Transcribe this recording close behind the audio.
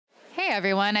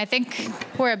everyone. I think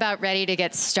we're about ready to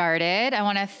get started. I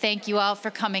want to thank you all for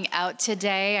coming out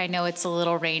today. I know it's a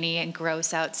little rainy and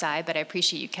gross outside, but I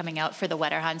appreciate you coming out for the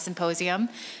Wetterhahn Symposium.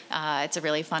 It's a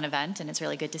really fun event, and it's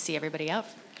really good to see everybody out.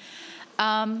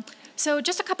 So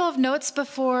just a couple of notes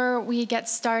before we get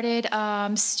started.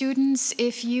 Students,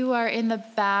 if you are in the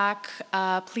back,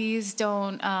 please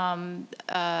don't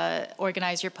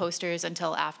organize your posters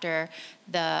until after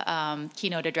the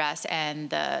keynote address and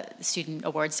the student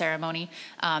award ceremony.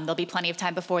 There'll be plenty of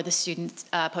time before the student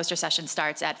poster session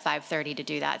starts at 5:30 to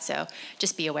do that, so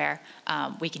just be aware.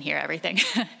 We can hear everything.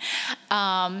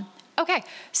 Okay,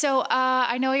 so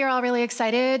I know you're all really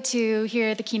excited to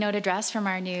hear the keynote address from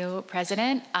our new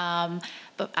president,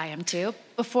 but I am too.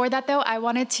 Before that, though, I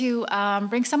wanted to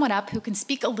bring someone up who can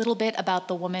speak a little bit about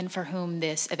the woman for whom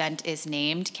this event is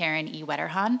named, Karen E.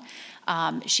 Wetterhahn.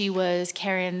 She was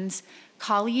Karen's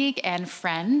colleague and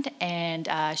friend, and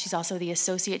she's also the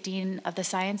Associate Dean of the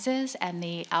Sciences and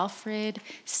the Alfred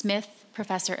Smith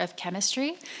Professor of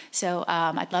Chemistry. So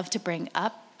I'd love to bring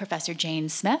up Professor Jane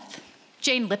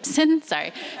Lipson,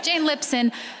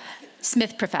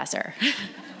 Smith Professor.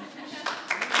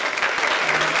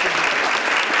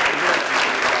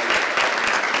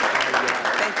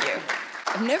 Thank you.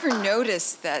 I've never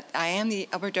noticed that I am the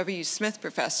Albert W. Smith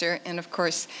Professor, and of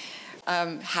course,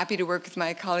 I'm happy to work with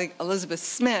my colleague Elizabeth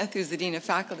Smith, who's the Dean of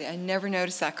Faculty. I never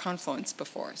noticed that confluence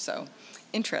before, so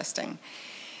interesting.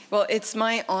 Well, it's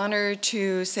my honor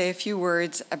to say a few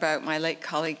words about my late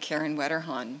colleague, Karen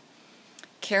Wetterhahn.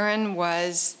 Karen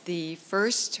was the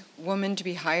first woman to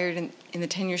be hired in the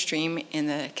tenure stream in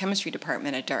the chemistry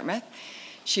department at Dartmouth.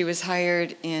 She was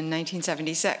hired in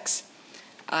 1976.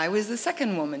 I was the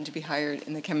second woman to be hired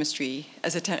in the chemistry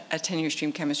as a tenure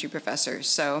stream chemistry professor.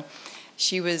 So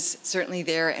she was certainly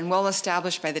there and well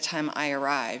established by the time I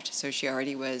arrived. So she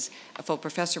already was a full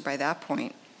professor by that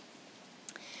point.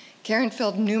 Karen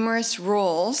filled numerous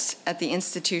roles at the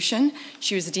institution.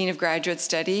 She was the Dean of Graduate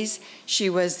Studies. She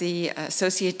was the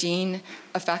Associate Dean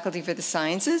of Faculty for the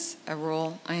Sciences, a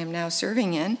role I am now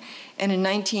serving in. And in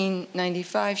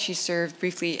 1995, she served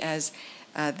briefly as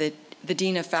the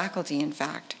Dean of Faculty, in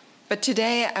fact. But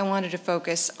today, I wanted to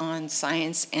focus on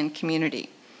science and community.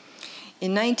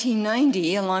 In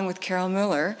 1990, along with Carol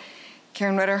Muller,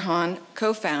 Karen Wetterhahn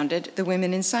co-founded the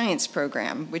Women in Science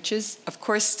program, which is, of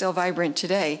course, still vibrant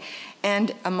today,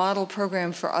 and a model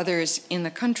program for others in the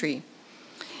country.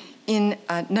 In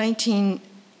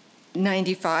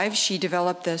 1995, she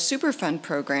developed the Superfund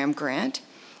program grant,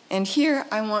 and here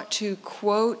I want to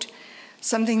quote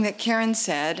something that Karen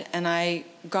said, and I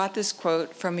got this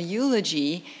quote from a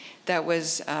eulogy that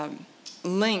was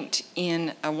linked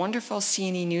in a wonderful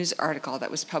CNE News article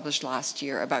that was published last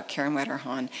year about Karen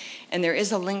Wetterhahn. And there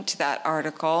is a link to that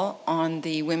article on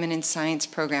the Women in Science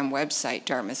program website,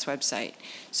 Dartmouth's website.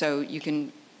 So you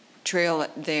can trail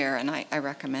it there, and I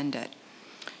recommend it.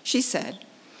 She said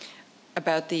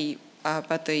about the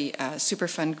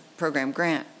Superfund program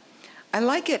grant, "I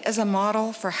like it as a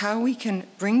model for how we can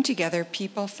bring together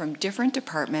people from different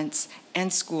departments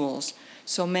and schools.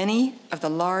 So many of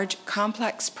the large,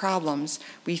 complex problems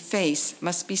we face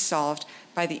must be solved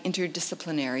by the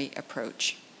interdisciplinary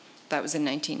approach." That was in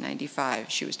 1995.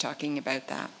 She was talking about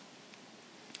that.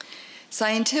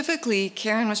 Scientifically,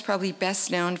 Karen was probably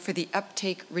best known for the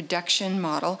uptake reduction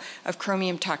model of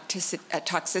chromium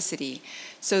toxicity.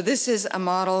 So this is a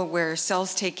model where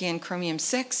cells take in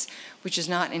chromium-6, which is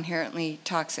not inherently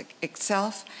toxic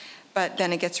itself, but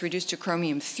then it gets reduced to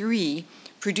chromium-3,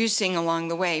 producing along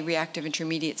the way reactive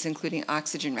intermediates, including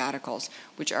oxygen radicals,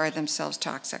 which are themselves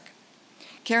toxic.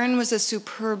 Karen was a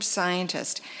superb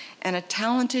scientist and a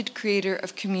talented creator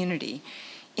of community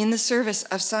in the service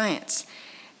of science,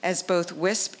 as both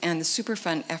WISP and the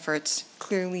Superfund efforts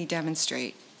clearly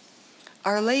demonstrate.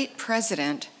 Our late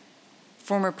president,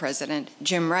 former president,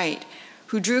 Jim Wright,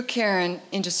 who drew Karen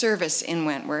into service in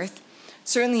Wentworth,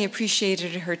 certainly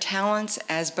appreciated her talents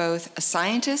as both a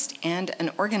scientist and an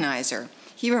organizer.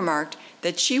 He remarked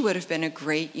that she would have been a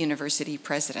great university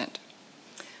president.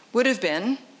 Would have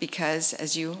been because,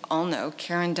 as you all know,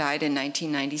 Karen died in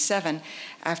 1997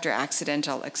 after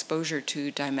accidental exposure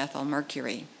to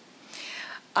dimethylmercury.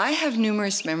 I have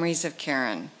numerous memories of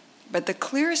Karen, but the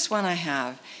clearest one I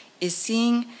have is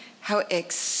seeing how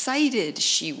excited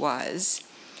she was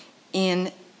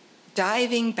in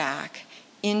diving back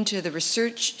into the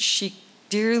research she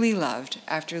dearly loved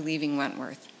after leaving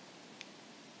Wentworth.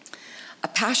 A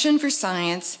passion for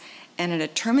science and a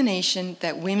determination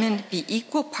that women be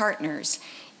equal partners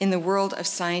in the world of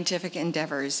scientific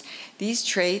endeavors. These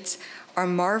traits are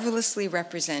marvelously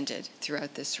represented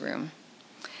throughout this room.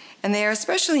 And they are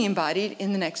especially embodied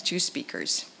in the next two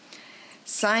speakers.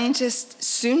 scientist,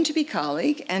 soon-to-be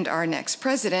colleague, and our next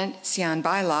president, Sian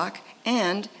Beilock,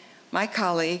 and my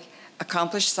colleague,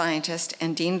 accomplished scientist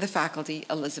and Dean of the Faculty,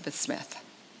 Elizabeth Smith.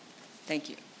 Thank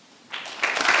you.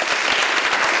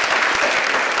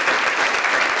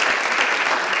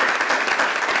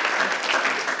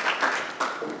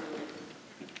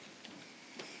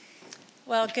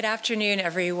 Well, good afternoon,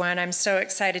 everyone. I'm so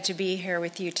excited to be here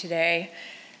with you today.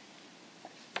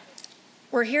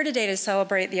 We're here today to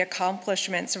celebrate the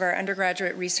accomplishments of our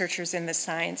undergraduate researchers in the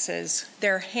sciences.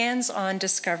 Their hands-on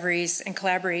discoveries and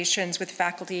collaborations with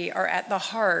faculty are at the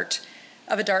heart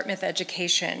of a Dartmouth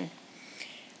education.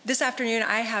 This afternoon,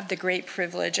 I have the great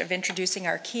privilege of introducing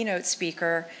our keynote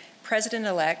speaker,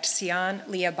 President-elect Sian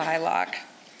Leah Beilock.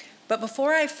 But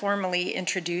before I formally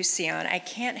introduce Sian, I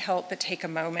can't help but take a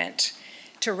moment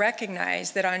to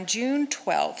recognize that on June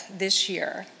 12th this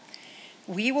year,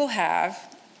 we will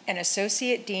have an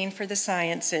Associate Dean for the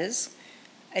Sciences,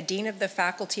 a Dean of the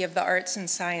Faculty of the Arts and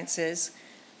Sciences,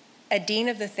 a Dean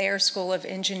of the Thayer School of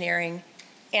Engineering,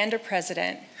 and a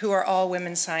President who are all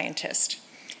women scientists.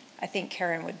 I think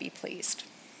Karen would be pleased.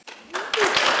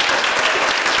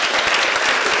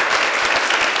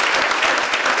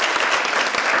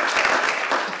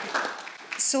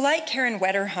 So like Karen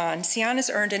Wetterhahn, Sian has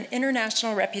earned an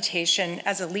international reputation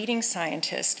as a leading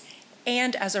scientist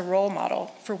and as a role model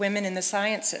for women in the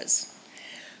sciences.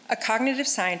 A cognitive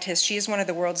scientist, she is one of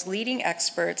the world's leading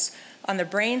experts on the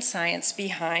brain science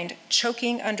behind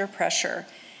choking under pressure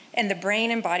and the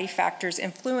brain and body factors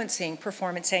influencing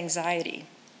performance anxiety.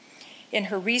 In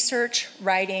her research,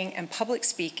 writing, and public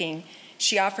speaking,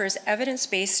 she offers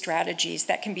evidence-based strategies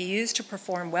that can be used to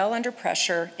perform well under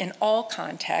pressure in all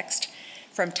contexts,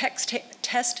 from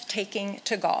test taking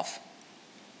to golf.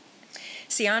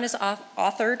 Sian has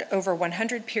authored over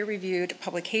 100 peer-reviewed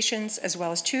publications, as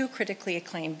well as 2 critically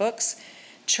acclaimed books,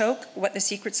 Choke, What the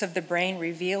Secrets of the Brain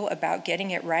Reveal About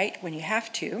Getting It Right When You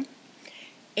Have to,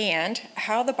 and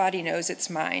How the Body Knows Its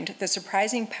Mind, The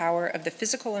Surprising Power of the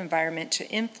Physical Environment to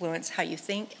Influence How You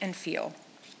Think and Feel.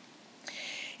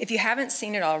 If you haven't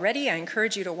seen it already, I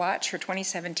encourage you to watch her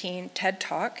 2017 TED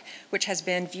Talk, which has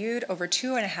been viewed over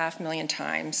 2.5 million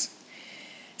times.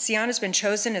 Sian has been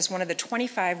chosen as one of the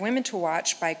 25 women to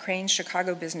watch by Crain's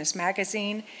Chicago Business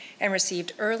Magazine and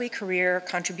received early career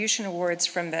contribution awards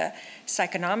from the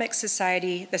Psychonomic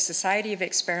Society, the Society of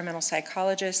Experimental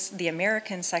Psychologists, the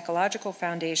American Psychological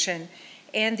Foundation,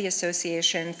 and the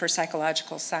Association for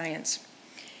Psychological Science.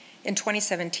 In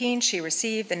 2017, she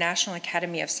received the National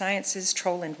Academy of Sciences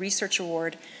Troland Research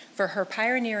Award for her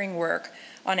pioneering work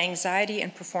on anxiety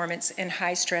and performance in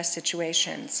high-stress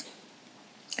situations.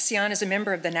 Sian is a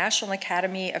member of the National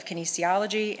Academy of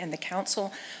Kinesiology and the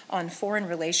Council on Foreign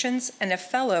Relations and a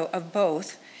fellow of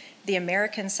both the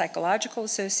American Psychological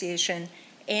Association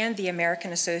and the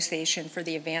American Association for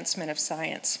the Advancement of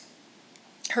Science.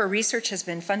 Her research has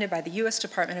been funded by the U.S.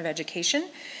 Department of Education,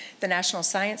 the National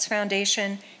Science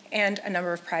Foundation, and a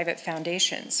number of private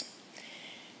foundations.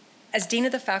 As Dean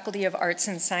of the Faculty of Arts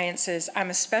and Sciences, I'm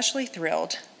especially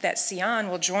thrilled that Sian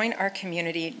will join our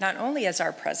community not only as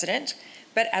our president,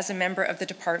 but as a member of the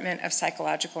Department of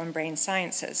Psychological and Brain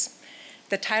Sciences.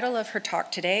 The title of her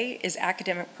talk today is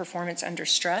Academic Performance Under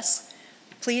Stress.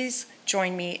 Please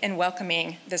join me in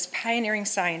welcoming this pioneering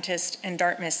scientist and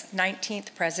Dartmouth's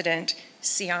 19th president,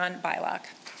 Sian Beilock.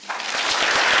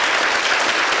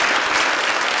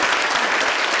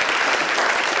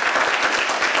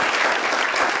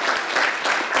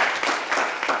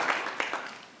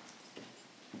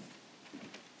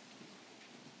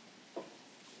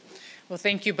 Well,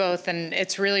 thank you both, and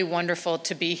it's really wonderful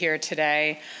to be here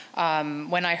today.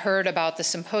 When I heard about the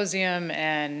symposium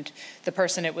and the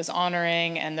person it was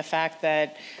honoring and the fact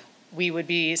that we would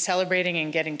be celebrating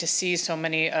and getting to see so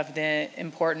many of the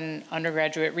important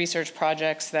undergraduate research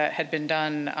projects that had been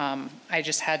done, I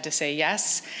just had to say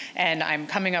yes. And I'm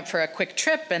coming up for a quick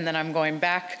trip, and then I'm going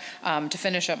back to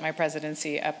finish up my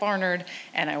presidency at Barnard,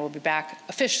 and I will be back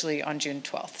officially on June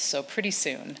 12th, so pretty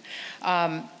soon.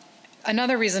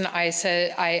 Another reason I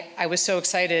said I was so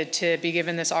excited to be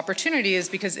given this opportunity is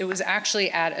because it was actually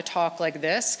at a talk like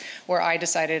this where I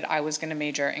decided I was going to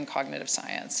major in cognitive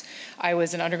science. I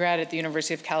was an undergrad at the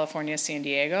University of California, San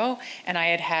Diego, and I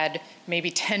had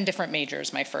maybe 10 different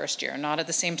majors my first year, not at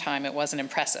the same time. It wasn't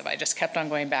impressive. I just kept on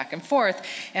going back and forth.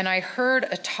 And I heard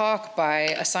a talk by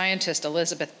a scientist,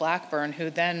 Elizabeth Blackburn, who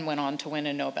then went on to win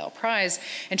a Nobel Prize.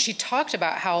 And she talked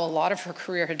about how a lot of her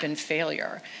career had been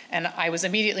failure. And I was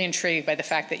immediately intrigued intrigued by the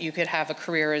fact that you could have a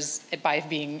career by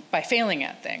failing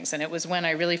at things. And it was when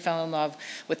I really fell in love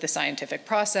with the scientific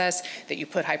process, that you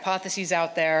put hypotheses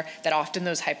out there, that often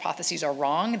those hypotheses are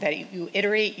wrong, that you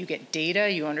iterate, you get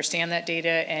data, you understand that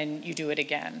data, and you do it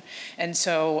again. And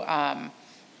so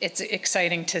it's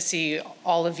exciting to see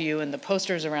all of you and the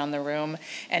posters around the room,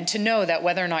 and to know that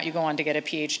whether or not you go on to get a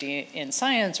PhD in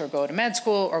science or go to med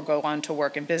school or go on to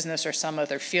work in business or some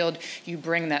other field, you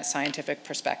bring that scientific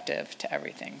perspective to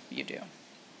everything you do.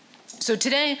 So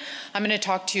today, I'm going to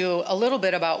talk to you a little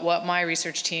bit about what my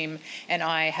research team and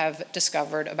I have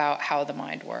discovered about how the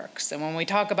mind works. And when we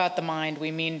talk about the mind,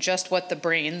 we mean just what the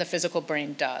brain, the physical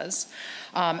brain, does.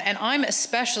 And I'm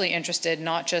especially interested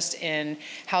not just in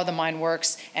how the mind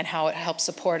works and how it helps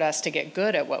support us to get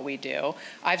good at what we do.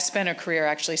 I've spent a career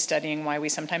actually studying why we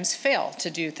sometimes fail to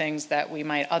do things that we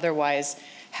might otherwise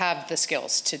have the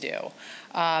skills to do.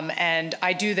 And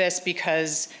I do this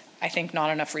because I think not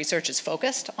enough research is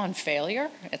focused on failure.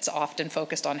 It's often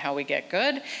focused on how we get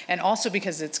good, and also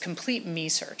because it's complete me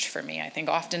search for me. I think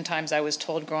oftentimes I was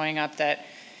told growing up that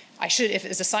I should,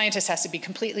 as a scientist, has to be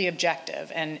completely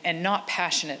objective and not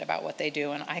passionate about what they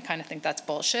do, and I kind of think that's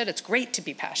bullshit. It's great to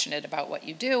be passionate about what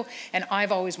you do, and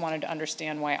I've always wanted to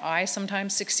understand why I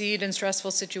sometimes succeed in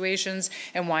stressful situations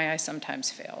and why I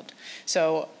sometimes failed.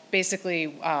 So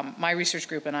basically, my research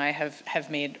group and I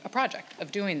have made a project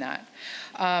of doing that.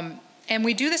 And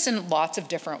we do this in lots of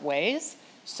different ways.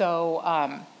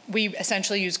 So we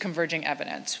essentially use converging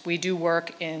evidence. We do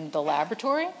work in the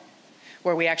laboratory,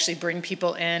 where we actually bring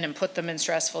people in and put them in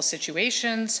stressful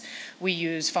situations. We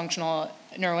use functional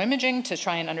neuroimaging to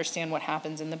try and understand what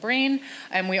happens in the brain.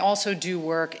 And we also do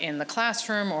work in the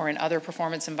classroom or in other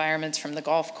performance environments, from the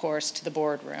golf course to the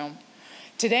boardroom.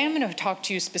 Today, I'm going to talk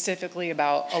to you specifically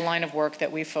about a line of work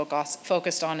that we've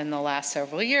focused on in the last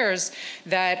several years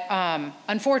that,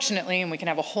 unfortunately, and we can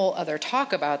have a whole other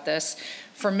talk about this,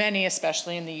 for many,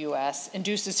 especially in the US,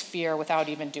 induces fear without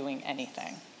even doing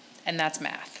anything, and that's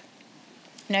math.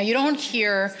 Now, you don't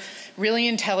hear really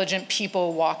intelligent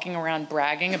people walking around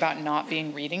bragging about not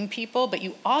being reading people, but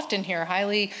you often hear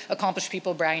highly accomplished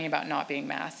people bragging about not being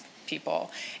math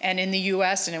people. And in the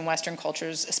US and in Western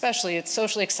cultures especially, it's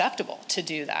socially acceptable to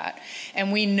do that.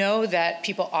 And we know that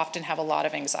people often have a lot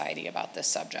of anxiety about this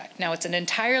subject. Now, it's an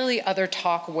entirely other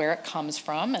talk where it comes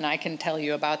from, and I can tell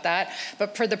you about that.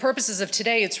 But for the purposes of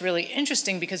today, it's really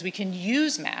interesting because we can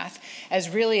use math as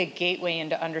really a gateway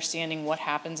into understanding what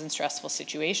happens in stressful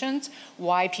situations,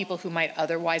 why people who might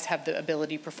otherwise have the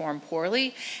ability to perform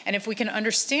poorly. And if we can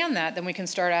understand that, then we can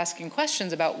start asking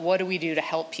questions about what do we do to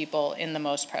help people in the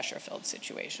most pressure-filled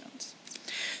situations.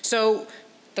 So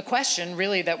the question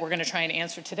really that we're going to try and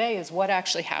answer today is what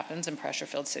actually happens in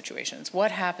pressure-filled situations?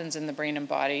 What happens in the brain and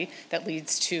body that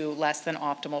leads to less than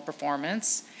optimal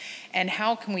performance? And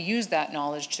how can we use that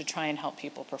knowledge to try and help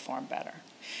people perform better?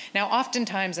 Now,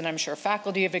 oftentimes, and I'm sure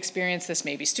faculty have experienced this,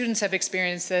 maybe students have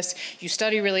experienced this, you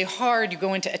study really hard, you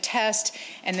go into a test,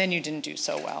 and then you didn't do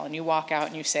so well, and you walk out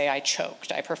and you say, I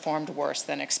choked, I performed worse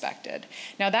than expected.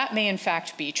 Now, that may in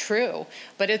fact be true,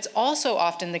 but it's also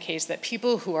often the case that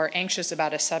people who are anxious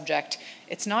about a subject,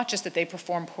 it's not just that they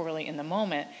perform poorly in the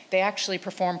moment, they actually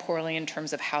perform poorly in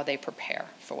terms of how they prepare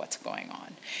for what's going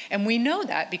on. And we know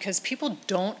that because people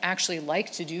don't actually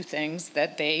like to do things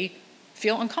that they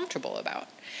feel uncomfortable about.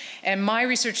 And my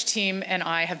research team and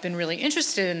I have been really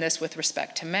interested in this with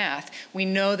respect to math. We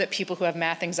know that people who have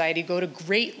math anxiety go to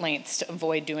great lengths to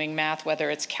avoid doing math, whether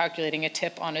it's calculating a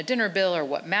tip on a dinner bill or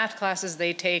what math classes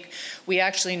they take. We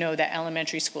actually know that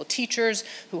elementary school teachers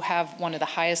who have one of the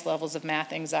highest levels of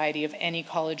math anxiety of any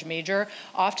college major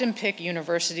often pick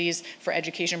universities for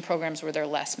education programs where there are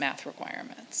less math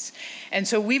requirements. And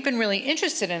so we've been really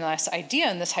interested in this idea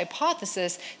and this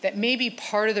hypothesis that maybe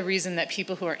part of the reason that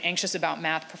people who are anxious about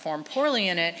math perform poorly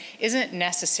in it isn't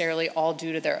necessarily all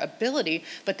due to their ability,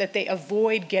 but that they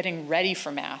avoid getting ready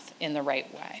for math in the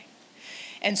right way.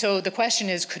 And so the question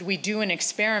is, could we do an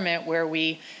experiment where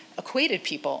we equated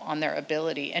people on their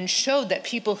ability and showed that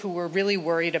people who were really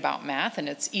worried about math, and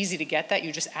it's easy to get that,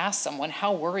 you just ask someone,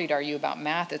 how worried are you about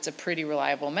math? It's a pretty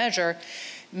reliable measure.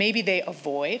 Maybe they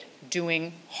avoid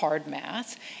doing hard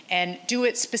math and do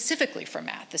it specifically for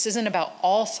math. This isn't about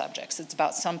all subjects, it's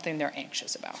about something they're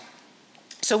anxious about.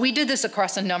 So we did this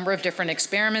across a number of different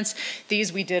experiments.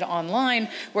 These we did online,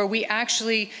 where we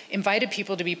actually invited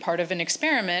people to be part of an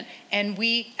experiment, and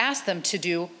we asked them to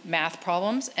do math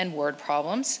problems and word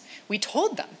problems. We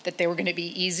told them that they were going to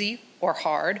be easy or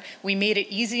hard. We made it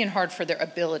easy and hard for their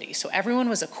ability. So everyone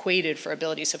was equated for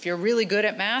ability. So if you're really good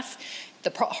at math,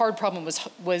 the hard problem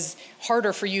was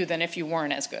harder for you than if you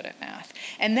weren't as good at math.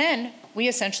 And then we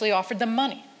essentially offered them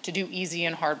money to do easy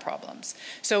and hard problems.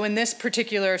 So in this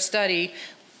particular study,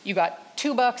 you got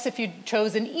 $2 if you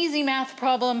chose an easy math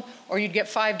problem, or you'd get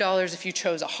 $5 if you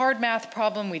chose a hard math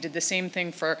problem. We did the same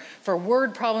thing for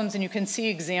word problems, and you can see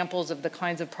examples of the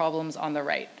kinds of problems on the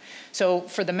right. So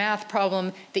for the math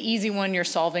problem, the easy one, you're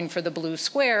solving for the blue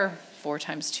square, 4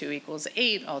 times 2 equals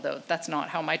 8, although that's not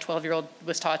how my 12-year-old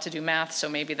was taught to do math, so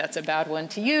maybe that's a bad one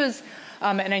to use.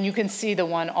 And then you can see the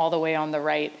one all the way on the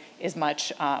right is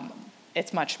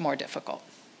it's much more difficult.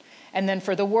 And then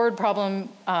for the word problem,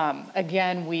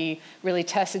 again, we really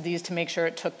tested these to make sure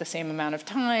it took the same amount of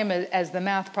time as the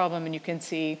math problem, and you can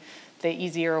see the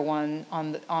easier one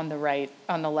on the right,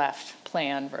 on the left,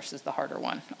 plan, versus the harder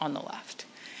one on the left.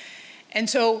 And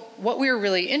so what we were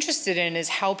really interested in is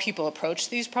how people approach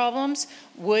these problems.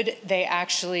 Would they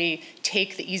actually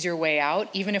take the easier way out,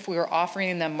 even if we were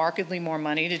offering them markedly more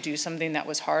money to do something that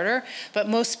was harder? But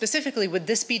most specifically, would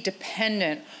this be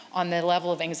dependent on the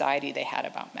level of anxiety they had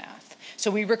about math? So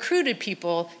we recruited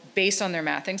people based on their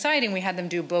math anxiety, and we had them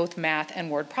do both math and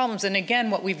word problems. And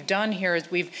again, what we've done here is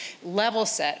we've level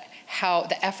set how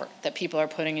the effort that people are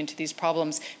putting into these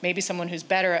problems. Maybe someone who's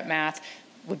better at math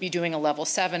would be doing a level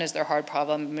 7 as their hard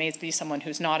problem. Maybe someone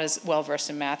who's not as well versed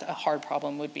in math, a hard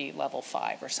problem would be level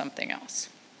 5 or something else.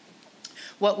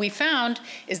 What we found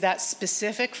is that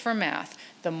specific for math,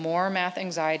 the more math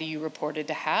anxiety you reported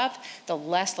to have, the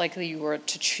less likely you were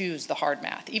to choose the hard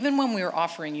math, even when we were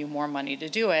offering you more money to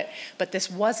do it. But this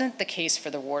wasn't the case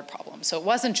for the word problem. So it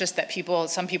wasn't just that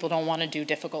some people don't want to do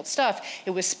difficult stuff.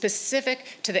 It was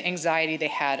specific to the anxiety they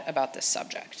had about this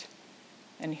subject.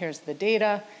 And here's the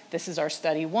data. This is our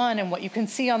study 1, and what you can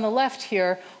see on the left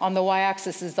here on the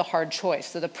y-axis is the hard choice.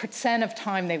 So the percent of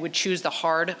time they would choose the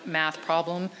hard math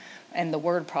problem and the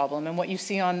word problem. And what you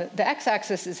see on the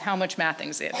x-axis is how much math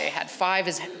anxiety they had. 5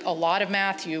 is a lot of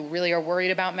math. You really are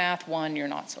worried about math. 1, you're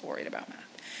not so worried about math.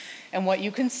 And what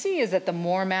you can see is that the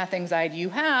more math anxiety you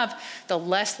have, the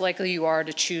less likely you are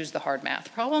to choose the hard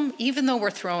math problem, even though we're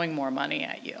throwing more money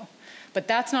at you. But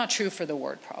that's not true for the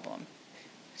word problem.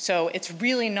 So it's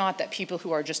really not that people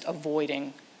who are just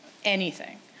avoiding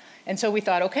anything. And so we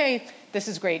thought, okay, this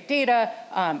is great data.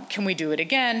 Can we do it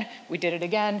again? We did it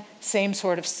again. Same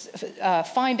sort of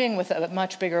finding with a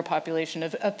much bigger population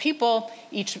of people.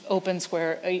 Each open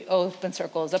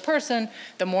circle is a person.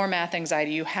 The more math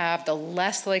anxiety you have, the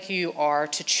less likely you are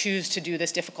to choose to do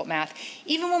this difficult math,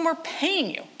 even when we're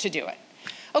paying you to do it.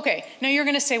 Okay, now you're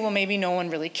going to say, well, maybe no one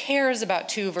really cares about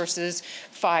 $2 versus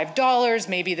 $5.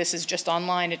 Maybe this is just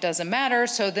online, it doesn't matter.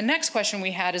 So the next question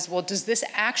we had is, well, does this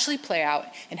actually play out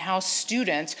in how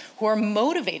students who are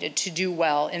motivated to do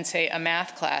well in, say, a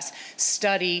math class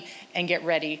study and get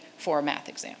ready for a math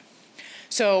exam?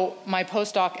 So my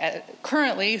postdoc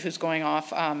currently, who's going off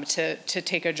to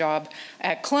take a job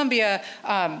at Columbia,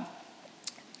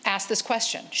 asked this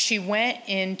question. She went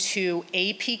into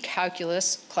AP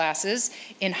calculus classes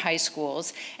in high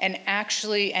schools and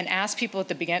asked people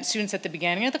students at the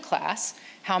beginning of the class,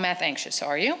 how math anxious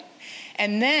are you?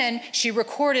 And then she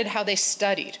recorded how they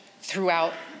studied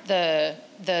throughout the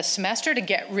semester to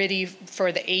get ready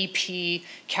for the AP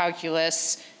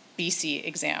calculus BC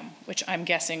exam, which I'm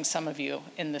guessing some of you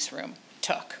in this room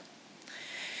took.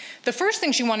 The first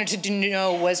thing she wanted to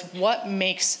know was what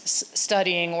makes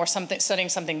studying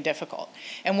something difficult.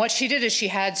 And what she did is she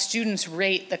had students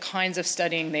rate the kinds of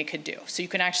studying they could do. So you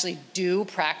can actually do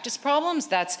practice problems.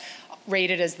 That's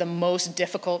rated as the most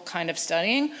difficult kind of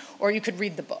studying. Or you could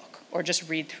read the book or just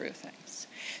read through things.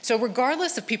 So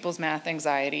regardless of people's math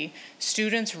anxiety,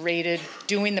 students rated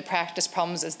doing the practice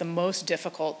problems as the most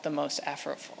difficult, the most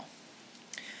effortful.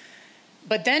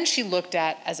 But then she looked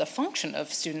at, as a function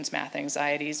of students' math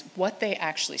anxieties, what they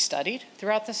actually studied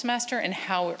throughout the semester and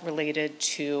how it related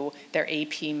to their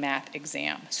AP math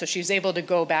exam. So she was able to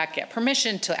go back, get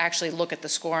permission to actually look at the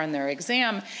score on their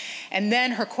exam. And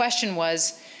then her question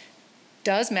was,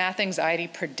 does math anxiety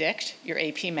predict your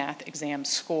AP math exam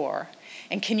score?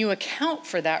 And can you account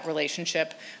for that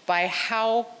relationship by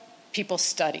how people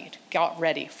studied, got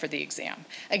ready for the exam?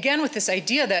 Again, with this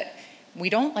idea that we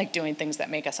don't like doing things that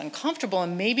make us uncomfortable,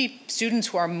 and maybe students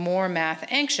who are more math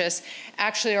anxious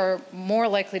actually are more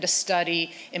likely to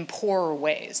study in poorer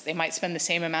ways. They might spend the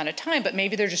same amount of time, but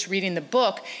maybe they're just reading the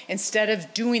book instead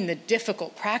of doing the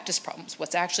difficult practice problems,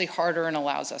 what's actually harder and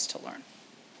allows us to learn.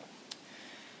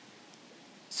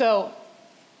 So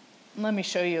let me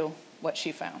show you what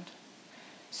she found.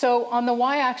 So on the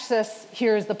y-axis,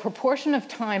 here is the proportion of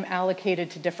time allocated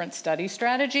to different study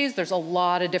strategies. There's a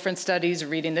lot of different studies: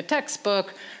 reading the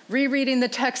textbook, rereading the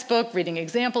textbook, reading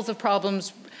examples of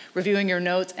problems, reviewing your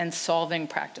notes, and solving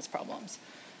practice problems.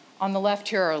 On the left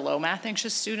here are low math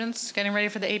anxious students getting ready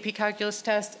for the AP Calculus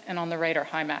test, and on the right are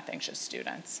high math anxious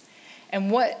students. And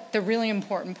what the really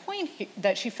important point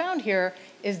that she found here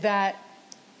is that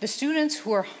the students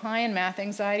who are high in math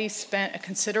anxiety spent a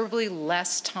considerably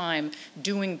less time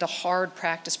doing the hard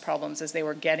practice problems as they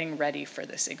were getting ready for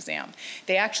this exam.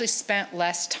 They actually spent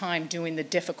less time doing the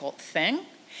difficult thing.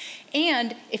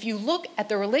 And if you look at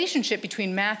the relationship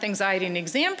between math anxiety and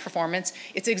exam performance,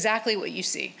 it's exactly what you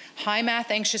see. High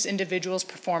math anxious individuals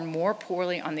performed more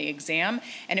poorly on the exam,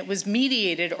 and it was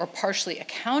mediated or partially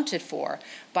accounted for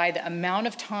by the amount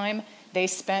of time they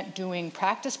spent doing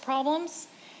practice problems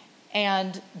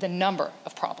and the number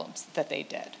of problems that they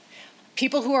did.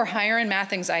 People who are higher in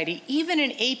math anxiety, even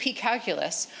in AP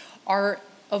Calculus, are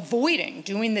avoiding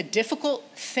doing the difficult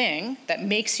thing that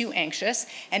makes you anxious,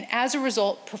 and as a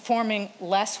result, performing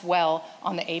less well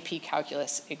on the AP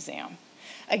Calculus exam.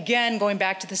 Again, going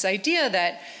back to this idea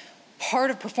that part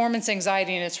of performance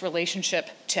anxiety and its relationship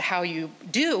to how you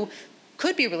do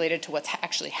could be related to what's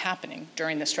actually happening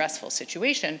during the stressful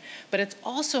situation, but it's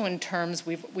also in terms,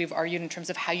 we've argued in terms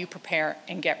of how you prepare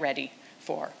and get ready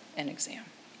for an exam.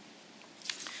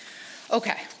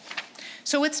 Okay,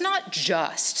 so it's not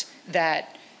just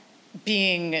that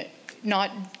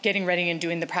not getting ready and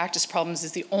doing the practice problems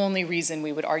is the only reason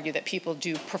we would argue that people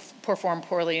do perform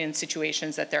poorly in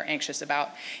situations that they're anxious about.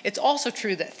 It's also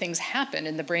true that things happen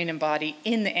in the brain and body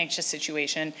in the anxious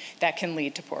situation that can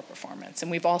lead to poor performance,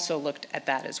 and we've also looked at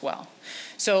that as well.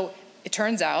 So it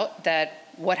turns out that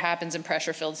what happens in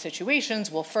pressure-filled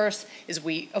situations, well, first is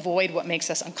we avoid what makes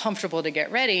us uncomfortable to get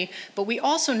ready, but we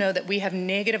also know that we have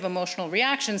negative emotional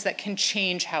reactions that can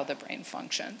change how the brain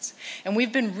functions. And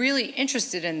we've been really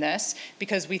interested in this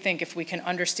because we think if we can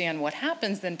understand what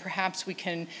happens, then perhaps we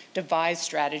can devise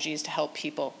strategies to help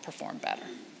people perform better.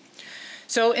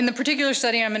 So in the particular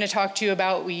study I'm going to talk to you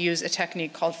about, we use a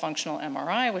technique called functional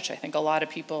MRI, which I think a lot of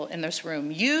people in this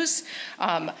room use.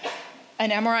 An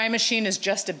MRI machine is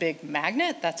just a big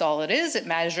magnet. That's all it is. It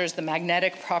measures the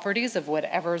magnetic properties of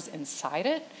whatever's inside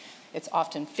it. It's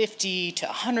often 50 to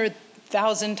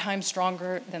 100,000 times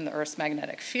stronger than the Earth's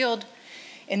magnetic field.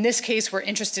 In this case, we're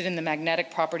interested in the magnetic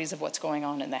properties of what's going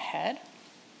on in the head.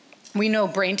 We know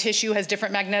brain tissue has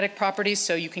different magnetic properties,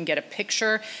 so you can get a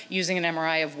picture using an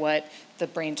MRI of what the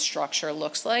brain structure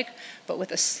looks like. But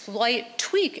with a slight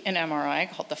tweak in MRI,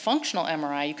 called the functional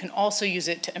MRI, you can also use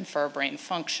it to infer brain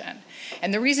function.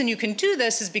 And the reason you can do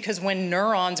this is because when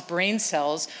neurons, brain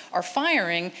cells, are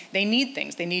firing, they need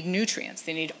things. They need nutrients,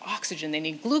 they need oxygen, they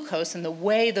need glucose, and the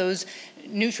way those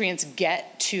nutrients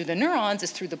get to the neurons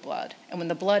is through the blood. And when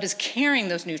the blood is carrying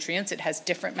those nutrients, it has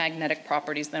different magnetic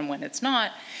properties than when it's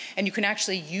not. And you can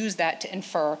actually use that to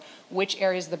infer which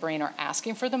areas of the brain are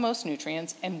asking for the most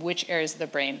nutrients and which areas of the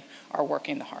brain are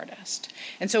working the hardest.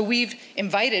 And so we've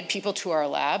invited people to our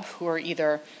lab who are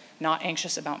either not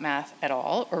anxious about math at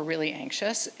all or really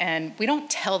anxious, and we don't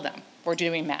tell them we're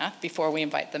doing math before we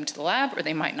invite them to the lab, or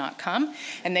they might not come.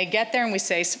 And they get there and we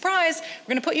say, surprise,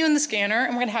 we're going to put you in the scanner and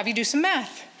we're going to have you do some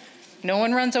math. No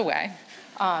one runs away.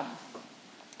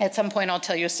 At some point I'll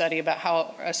tell you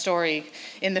a story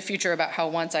in the future about how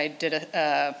once I did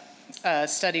a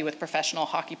study with professional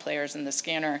hockey players in the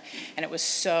scanner, and it was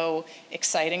so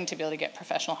exciting to be able to get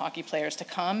professional hockey players to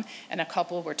come, and a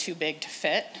couple were too big to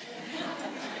fit.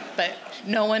 But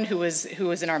no one who was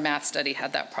in our math study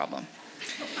had that problem.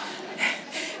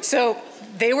 So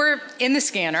they were in the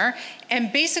scanner,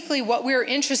 and basically what we were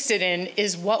interested in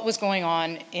is what was going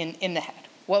on in the head.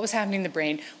 What was happening in the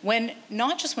brain when,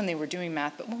 not just when they were doing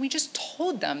math, but when we just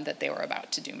told them that they were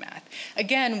about to do math.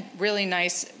 Again, really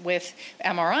nice with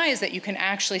MRI is that you can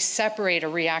actually separate a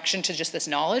reaction to just this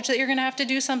knowledge that you're going to have to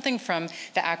do something from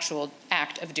the actual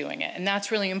act of doing it. And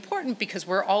that's really important because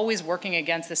we're always working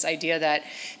against this idea that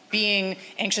being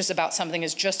anxious about something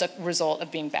is just a result of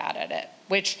being bad at it,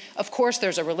 which of course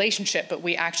there's a relationship, but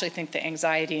we actually think the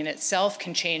anxiety in itself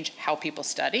can change how people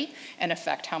study and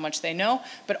affect how much they know,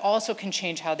 but also can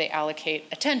change how they allocate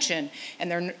attention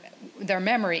and their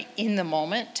memory in the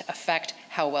moment to affect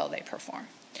how well they perform.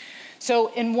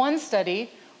 So in one study,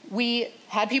 we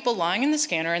had people lying in the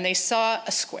scanner and they saw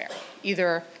a square,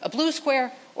 either a blue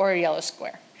square or a yellow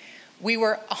square. We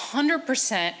were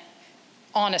 100%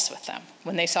 honest with them.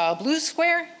 When they saw a blue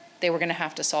square, they were going to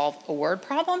have to solve a word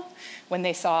problem. When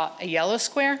they saw a yellow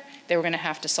square, they were going to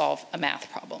have to solve a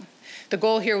math problem. The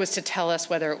goal here was to tell us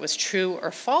whether it was true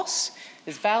or false.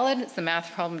 Is valid? Is the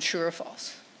math problem true or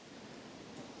false?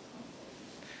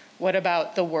 What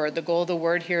about the word? The goal of the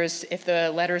word here is if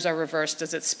the letters are reversed,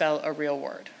 does it spell a real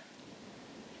word?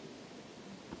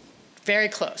 Very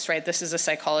close, right? This is a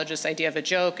psychologist's idea of a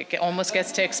joke. It almost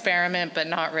gets to experiment, but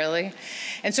not really.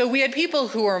 And so we had people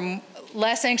who were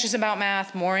less anxious about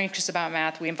math, more anxious about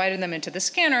math. We invited them into the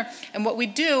scanner, and what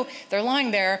we'd do, they're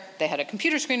lying there, they had a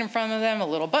computer screen in front of them, a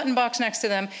little button box next to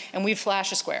them, and we'd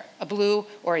flash a square, a blue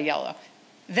or a yellow.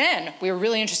 Then we were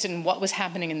really interested in what was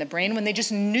happening in the brain when they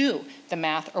just knew the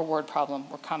math or word problem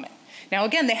were coming. Now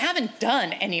again, they haven't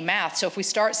done any math, so if we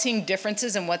start seeing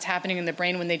differences in what's happening in the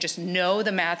brain when they just know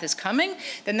the math is coming,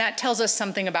 then that tells us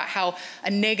something about how a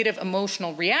negative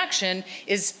emotional reaction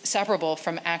is separable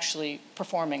from actually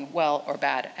performing well or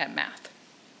bad at math.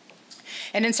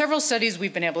 And in several studies,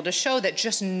 we've been able to show that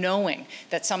just knowing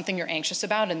that something you're anxious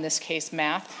about, in this case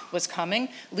math, was coming,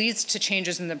 leads to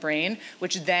changes in the brain,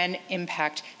 which then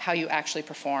impact how you actually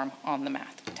perform on the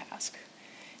math task.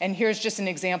 And here's just an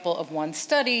example of one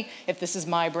study. If this is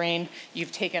my brain,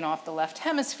 you've taken off the left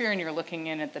hemisphere and you're looking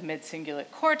in at the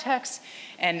mid-cingulate cortex.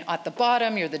 And at the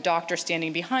bottom, you're the doctor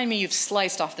standing behind me. You've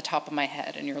sliced off the top of my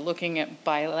head. And you're looking at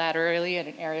bilaterally at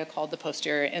an area called the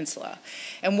posterior insula.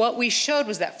 And what we showed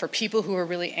was that for people who were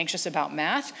really anxious about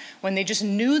math, when they just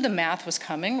knew the math was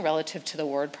coming relative to the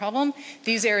word problem,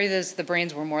 these areas, the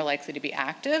brains were more likely to be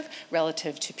active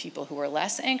relative to people who were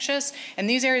less anxious. And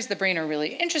these areas of the brain are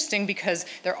really interesting because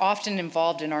they're often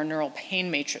involved in our neural pain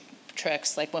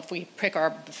matrix, like if we prick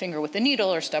our finger with a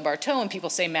needle or stub our toe and people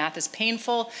say math is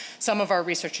painful, some of our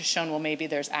research has shown, well, maybe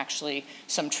there's actually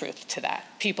some truth to that.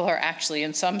 People are actually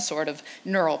in some sort of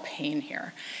neural pain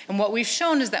here. And what we've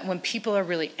shown is that when people are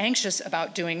really anxious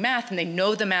about doing math and they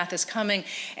know the math is coming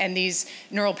and these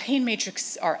neural pain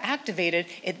matrices are activated,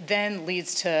 it then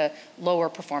leads to lower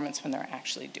performance when they're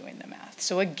actually doing the math.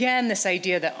 So again, this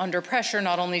idea that under pressure,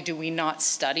 not only do we not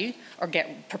study or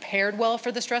get prepared well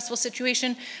for the stressful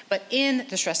situation, but in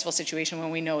the stressful situation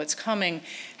when we know it's coming,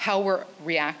 how we're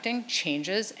reacting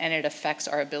changes and it affects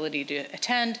our ability to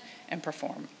attend and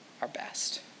perform our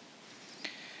best.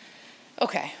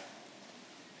 Okay.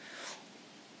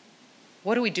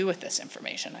 What do we do with this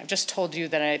information? I've just told you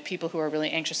that people who are really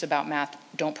anxious about math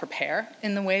don't prepare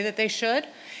in the way that they should,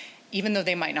 even though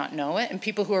they might not know it. And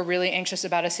people who are really anxious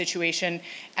about a situation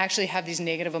actually have these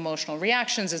negative emotional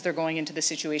reactions as they're going into the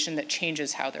situation that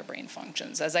changes how their brain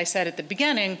functions. As I said at the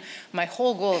beginning, my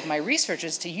whole goal of my research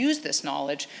is to use this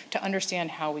knowledge to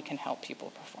understand how we can help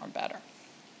people perform better.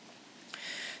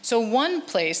 So one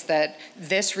place that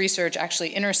this research actually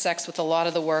intersects with a lot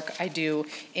of the work I do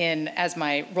as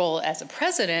my role as a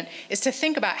president is to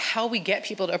think about how we get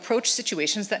people to approach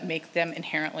situations that make them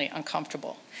inherently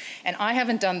uncomfortable. And I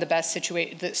haven't done the best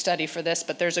study for this,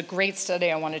 but there's a great study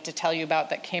I wanted to tell you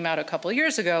about that came out a couple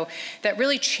years ago that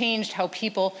really changed how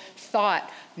people thought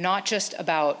not just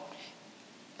about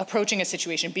approaching a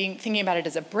situation, thinking about it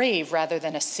as a brave rather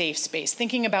than a safe space,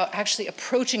 thinking about actually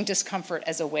approaching discomfort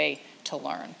as a way to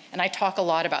learn. And I talk a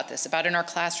lot about this, about in our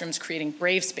classrooms creating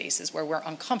brave spaces where we're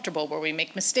uncomfortable, where we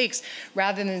make mistakes,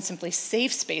 rather than simply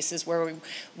safe spaces where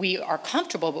we are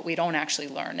comfortable but we don't actually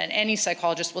learn. And any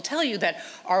psychologist will tell you that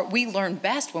we learn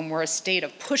best when we're in a state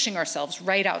of pushing ourselves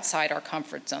right outside our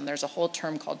comfort zone. There's a whole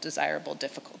term called desirable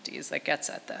difficulties that gets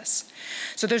at this.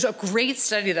 So there's a great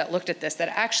study that looked at this that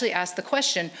actually asked the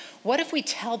question, what if we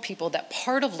tell people that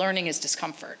part of learning is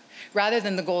discomfort? Rather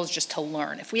than the goal is just to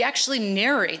learn. If we actually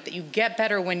narrate that you get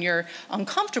better when you're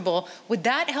uncomfortable, would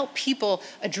that help people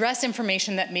address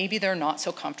information that maybe they're not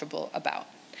so comfortable about?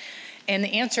 And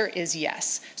the answer is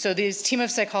yes. So this team of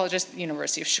psychologists at the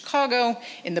University of Chicago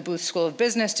in the Booth School of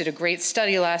Business did a great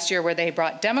study last year where they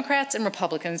brought Democrats and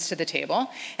Republicans to the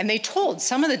table, and they told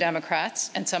some of the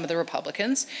Democrats and some of the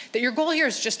Republicans that your goal here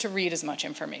is just to read as much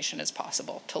information as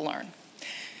possible to learn.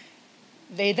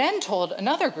 They then told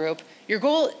another group, your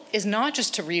goal is not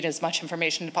just to read as much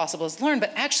information as possible as learn,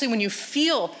 but actually when you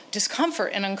feel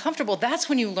discomfort and uncomfortable, that's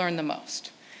when you learn the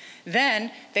most.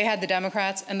 Then they had the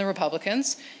Democrats and the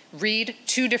Republicans read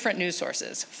two different news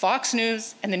sources, Fox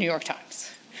News and the New York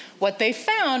Times. What they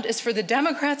found is for the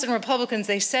Democrats and Republicans,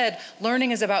 they said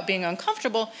learning is about being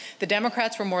uncomfortable. The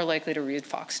Democrats were more likely to read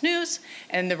Fox News,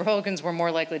 and the Republicans were more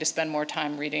likely to spend more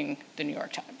time reading the New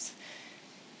York Times.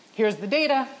 Here's the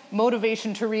data.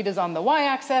 Motivation to read is on the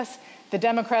y-axis. The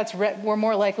Democrats were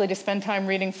more likely to spend time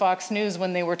reading Fox News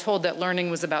when they were told that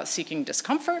learning was about seeking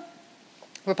discomfort.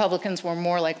 Republicans were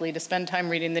more likely to spend time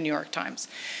reading the New York Times.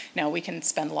 Now, we can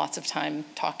spend lots of time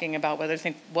talking about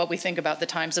what we think about the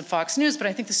Times and Fox News, but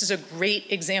I think this is a great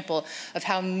example of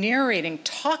how narrating,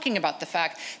 talking about the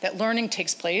fact that learning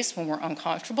takes place when we're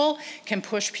uncomfortable, can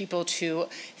push people to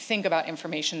think about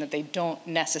information that they don't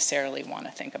necessarily want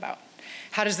to think about.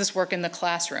 How does this work in the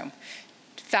classroom?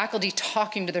 faculty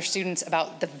talking to their students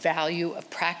about the value of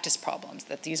practice problems,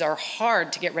 that these are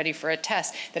hard to get ready for a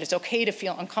test, that it's okay to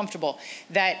feel uncomfortable,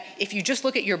 that if you just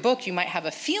look at your book, you might have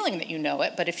a feeling that you know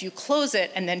it, but if you close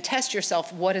it and then test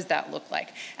yourself, what does that look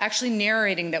like? Actually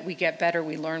narrating that we get better,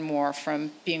 we learn more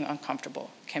from being uncomfortable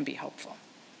can be helpful.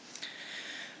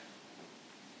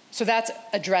 So that's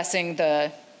addressing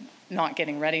the not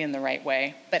getting ready in the right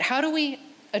way, but how do we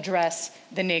address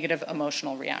the negative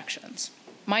emotional reactions?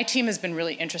 My team has been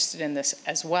really interested in this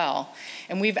as well,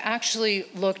 and we've actually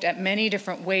looked at many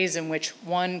different ways in which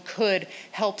one could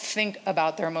help think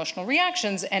about their emotional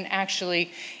reactions and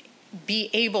actually be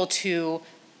able to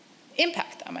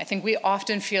impact them. I think we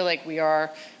often feel like we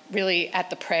are really at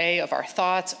the prey of our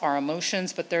thoughts, our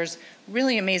emotions, but there's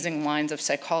really amazing lines of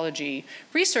psychology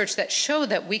research that show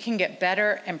that we can get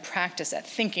better and practice at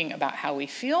thinking about how we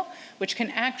feel, which can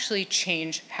actually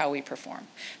change how we perform.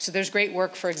 So there's great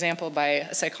work, for example, by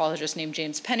a psychologist named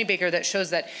James Pennebaker that shows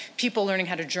that people learning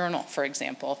how to journal, for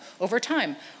example, over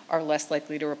time are less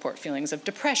likely to report feelings of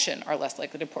depression, are less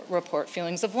likely to report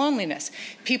feelings of loneliness.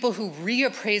 People who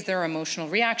reappraise their emotional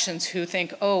reactions, who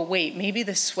think, oh, wait, maybe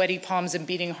the sweaty palms and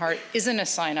beating heart isn't a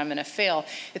sign I'm gonna fail.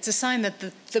 It's a sign that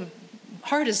the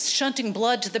heart is shunting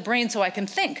blood to the brain so I can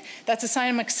think. That's a sign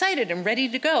I'm excited and ready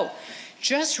to go.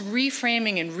 Just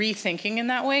reframing and rethinking in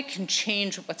that way can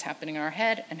change what's happening in our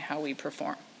head and how we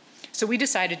perform. So we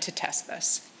decided to test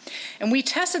this. And we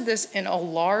tested this in a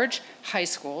large high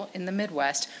school in the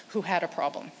Midwest who had a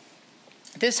problem.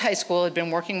 This high school had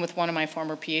been working with one of my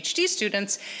former PhD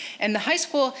students, and the high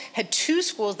school had two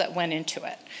schools that went into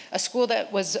it. A school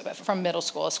that was from middle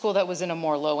school, a school that was in a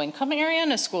more low-income area,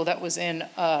 and a school that was in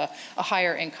a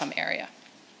higher income area.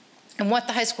 And what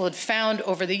the high school had found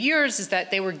over the years is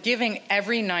that they were giving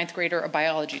every ninth grader a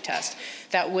biology test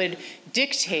that would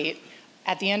dictate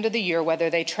at the end of the year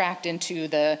whether they tracked into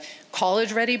the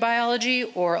college-ready biology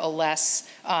or a less,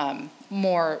 not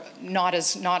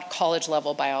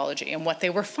college-level biology. And what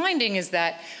they were finding is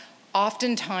that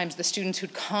oftentimes the students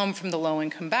who'd come from the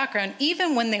low-income background,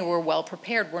 even when they were well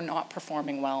prepared, were not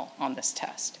performing well on this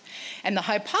test. And the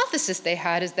hypothesis they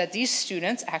had is that these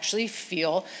students actually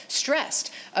feel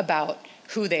stressed about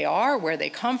who they are, where they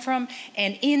come from,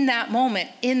 and in that moment,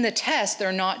 in the test,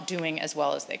 they're not doing as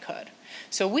well as they could.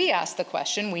 So we asked the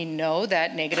question, we know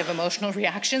that negative emotional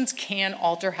reactions can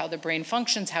alter how the brain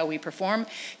functions, how we perform.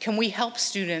 Can we help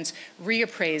students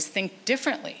reappraise, think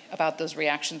differently about those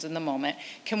reactions in the moment?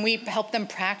 Can we help them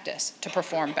practice to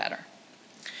perform better?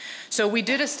 So we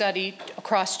did a study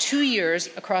across 2 years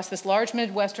across this large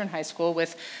Midwestern high school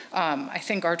with, I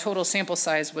think our total sample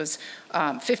size was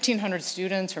 1,500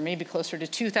 students or maybe closer to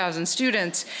 2,000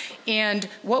 students. And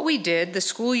what we did, the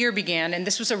school year began, and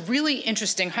this was a really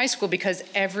interesting high school because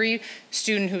every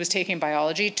student who was taking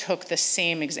biology took the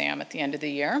same exam at the end of the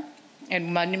year,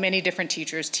 and many different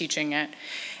teachers teaching it.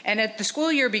 And at the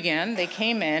school year began, they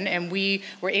came in and we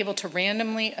were able to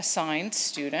randomly assign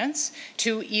students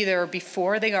to either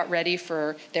before they got ready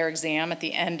for their exam at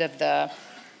the end of the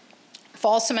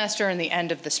fall semester and the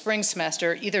end of the spring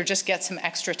semester, either just get some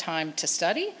extra time to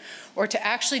study or to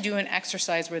actually do an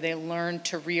exercise where they learned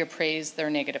to reappraise their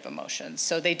negative emotions.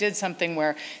 So they did something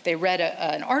where they read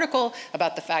an article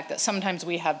about the fact that sometimes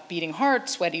we have beating heart,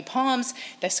 sweaty palms.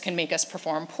 This can make us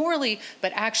perform poorly,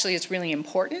 but actually it's really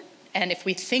important. And if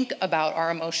we think about our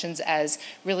emotions as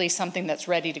really something that's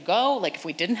ready to go, like if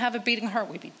we didn't have a beating heart,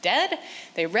 we'd be dead.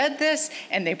 They read this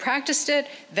and they practiced it,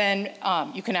 then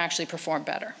you can actually perform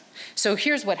better. So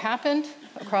here's what happened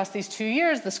across these 2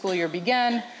 years. The school year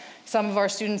began. Some of our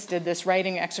students did this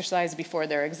writing exercise before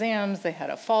their exams. They had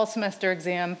a fall semester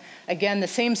exam. Again, the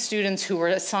same students who were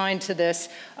assigned to this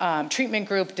treatment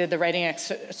group did the writing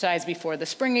exercise before the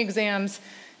spring exams.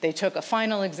 They took a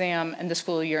final exam and the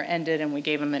school year ended and we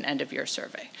gave them an end of year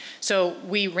survey. So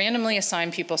we randomly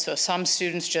assigned people, so some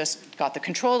students just got the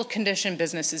control condition,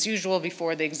 business as usual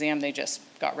before the exam, they just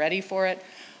got ready for it.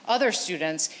 Other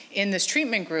students in this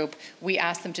treatment group, we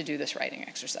asked them to do this writing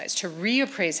exercise, to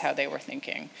reappraise how they were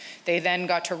thinking. They then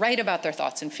got to write about their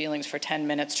thoughts and feelings for 10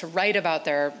 minutes, to write about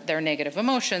their negative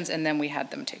emotions, and then we had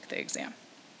them take the exam.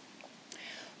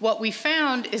 What we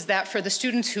found is that for the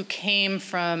students who came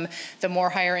from the more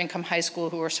higher income high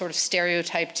school who were sort of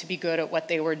stereotyped to be good at what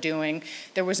they were doing,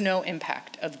 there was no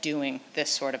impact of doing this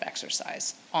sort of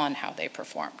exercise on how they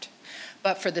performed.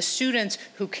 But for the students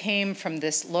who came from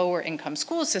this lower income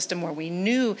school system where we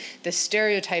knew the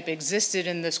stereotype existed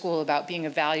in the school about being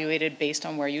evaluated based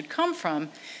on where you'd come from,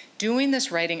 doing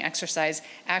this writing exercise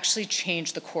actually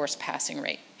changed the course passing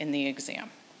rate in the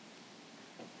exam.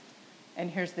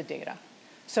 And here's the data.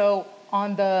 So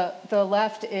on the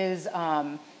left is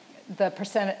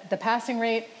the passing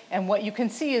rate, and what you can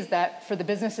see is that for the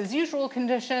business as usual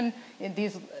condition,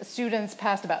 these students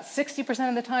passed about 60%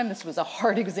 of the time. This was a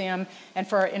hard exam, and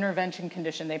for our intervention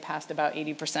condition, they passed about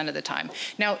 80% of the time.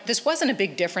 Now, this wasn't a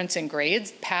big difference in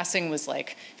grades. Passing was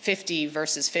like 50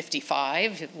 versus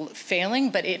 55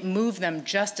 failing, but it moved them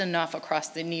just enough across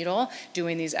the needle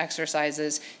doing these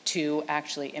exercises to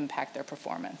actually impact their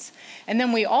performance. And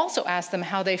then we also asked them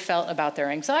how they felt about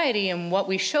their anxiety, and what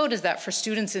we showed is that for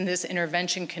students in this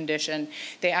intervention condition,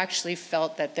 they actually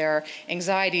felt that their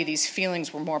anxiety, these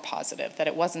feelings were more positive, that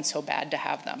it wasn't so bad to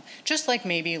have them. Just like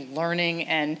maybe learning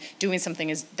and doing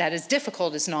something that is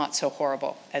difficult is not so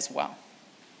horrible as well.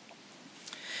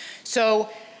 So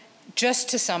just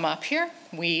to sum up here,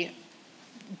 we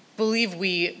believe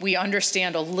we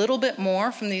understand a little bit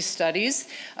more from these studies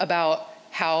about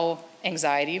how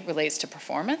anxiety relates to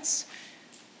performance.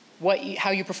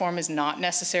 How you perform is not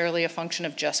necessarily a function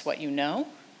of just what you know.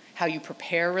 How you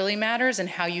prepare really matters, and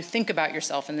how you think about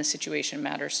yourself in the situation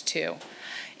matters too.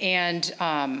 And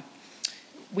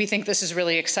we think this is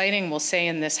really exciting. We'll say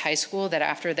in this high school that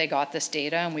after they got this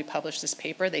data and we published this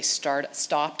paper, they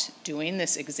stopped doing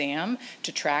this exam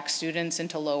to track students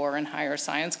into lower and higher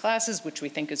science classes, which we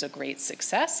think is a great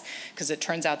success, because it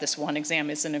turns out this one exam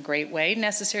isn't a great way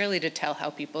necessarily to tell how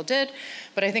people did.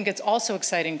 But I think it's also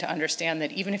exciting to understand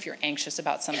that even if you're anxious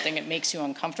about something, it makes you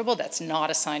uncomfortable, that's not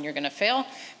a sign you're going to fail.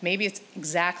 Maybe it's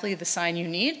exactly the sign you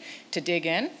need to dig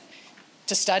in,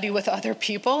 to study with other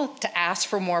people, to ask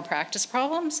for more practice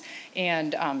problems,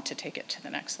 and to take it to the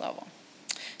next level.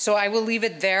 So I will leave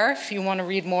it there. If you want to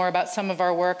read more about some of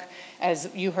our work, as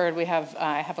you heard,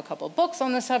 I have a couple of books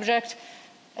on the subject,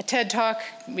 a TED Talk.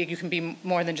 You can be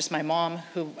more than just my mom,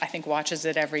 who I think watches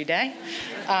it every day.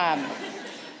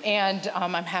 And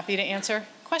I'm happy to answer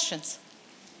questions.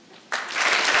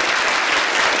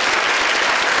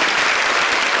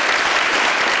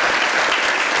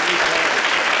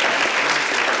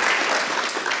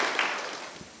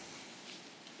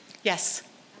 Yes?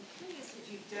 I'm curious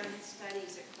if you've done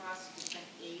studies across different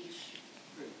age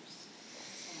groups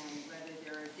and whether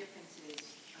there are differences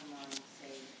among,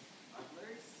 say,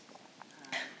 toddlers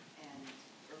and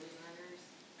early learners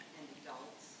and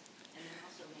adults, and then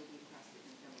also maybe across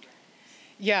different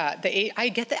demographics. Yeah, I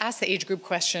get asked the age group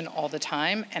question all the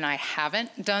time, and I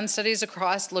haven't done studies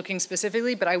across looking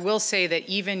specifically, but I will say that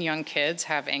even young kids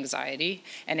have anxiety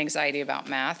and anxiety about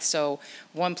math. So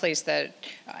one place that,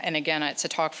 and again, it's a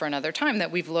talk for another time,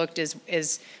 that we've looked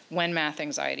is when math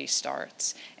anxiety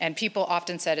starts. And people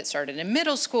often said it started in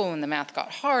middle school and the math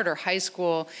got hard, or high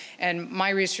school. And my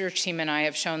research team and I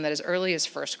have shown that as early as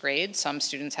first grade, some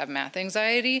students have math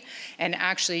anxiety, and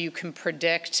actually you can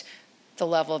predict the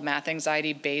level of math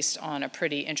anxiety based on a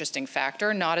pretty interesting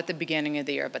factor, not at the beginning of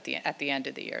the year, but at the end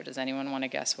of the year. Does anyone want to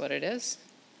guess what it is?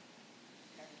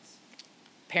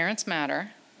 Parents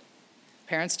matter.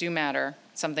 Parents do matter.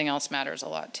 Something else matters a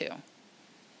lot too.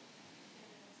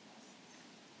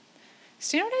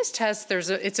 Standardized tests,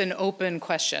 it's an open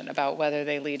question about whether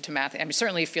they lead to math. I mean,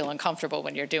 certainly you feel uncomfortable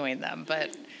when you're doing them,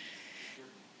 but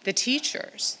the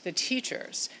teachers.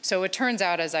 So it turns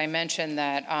out, as I mentioned,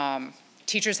 that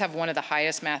teachers have one of the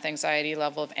highest math anxiety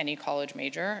level of any college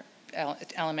major,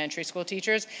 elementary school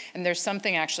teachers. And there's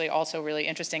something actually also really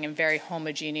interesting and very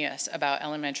homogeneous about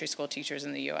elementary school teachers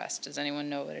in the US. Does anyone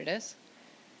know what it is?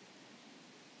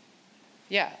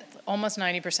 Yeah, almost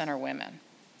 90% are women.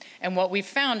 And what we've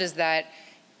found is that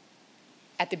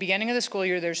at the beginning of the school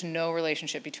year, there's no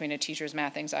relationship between a teacher's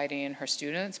math anxiety and her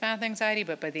students' math anxiety,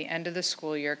 but by the end of the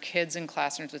school year, kids in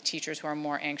classrooms with teachers who are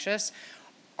more anxious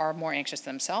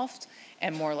themselves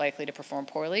and more likely to perform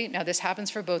poorly. Now, this happens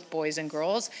for both boys and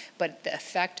girls, but the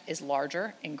effect is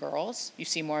larger in girls. You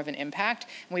see more of an impact.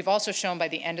 And we've also shown by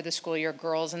the end of the school year,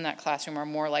 girls in that classroom are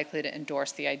more likely to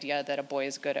endorse the idea that a boy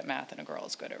is good at math and a girl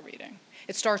is good at reading.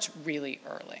 It starts really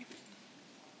early.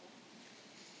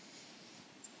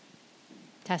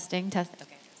 Testing. Okay.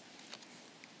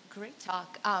 Great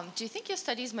talk. Do you think your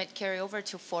studies might carry over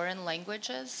to foreign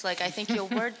languages? Like, I think your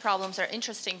word problems are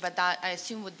interesting, but that I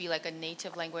assume would be like a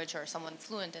native language or someone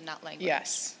fluent in that language.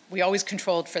 Yes, we always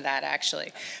controlled for that,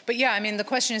 actually. But yeah, I mean, the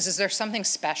question is there something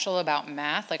special about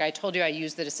math? Like I told you, I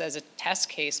use this as a test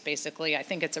case, basically. I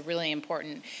think it's a really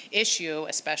important issue,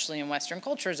 especially in Western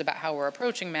cultures, about how we're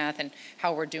approaching math and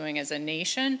how we're doing as a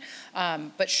nation.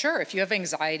 But sure, if you have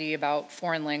anxiety about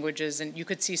foreign languages, and you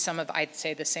could see some of, I'd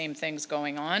say, the same things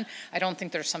going on, I don't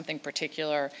think there's something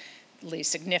particular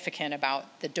significant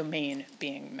about the domain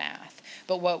being math.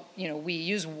 But what, we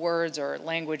use words or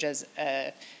language as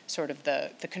sort of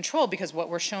the control, because what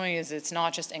we're showing is it's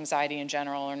not just anxiety in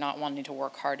general or not wanting to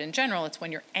work hard in general. It's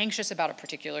when you're anxious about a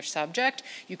particular subject,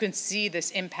 you can see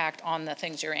this impact on the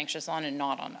things you're anxious on and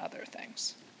not on other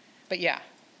things. But yeah.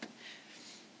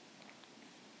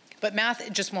 But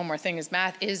math, just one more thing, is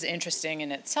math is interesting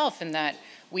in itself in that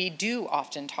we do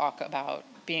often talk about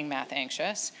being math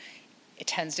anxious. It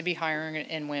tends to be higher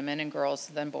in women and girls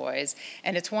than boys.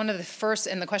 And it's one of the first,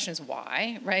 and the question is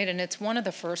why, right? And it's one of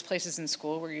the first places in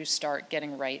school where you start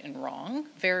getting right and wrong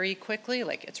very quickly,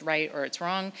 like it's right or it's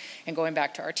wrong. And going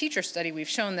back to our teacher study, we've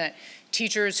shown that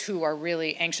teachers who are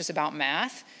really anxious about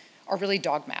math are really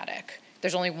dogmatic.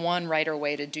 There's only one right or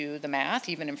way to do the math,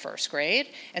 even in first grade.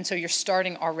 And so you're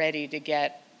starting already to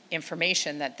get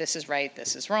information that this is right,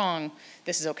 this is wrong,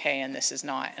 this is okay, and this is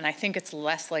not. And I think it's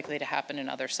less likely to happen in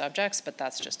other subjects, but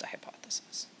that's just a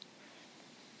hypothesis.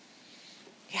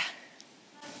 Yeah.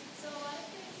 So a lot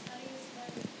of the studies,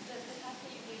 the task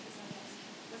that you gave the subjects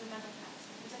was a mental task,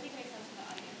 which I think makes sense for the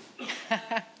audience.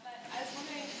 But I was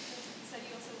wondering, since you said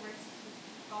you also worked with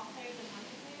golf players and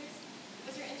hockey players,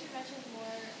 was your intervention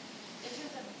more in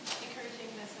terms of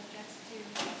encouraging the subjects to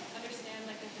understand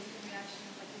like the physical reaction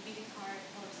of like the beating heart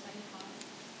or sweating palms?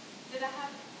 Did that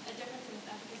have a difference in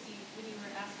efficacy when you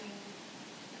were asking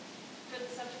for the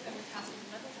subjects that were tasked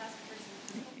with mental task versus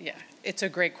physical? Yeah, it's a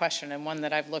great question and one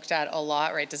that I've looked at a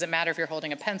lot, right? Does it matter if you're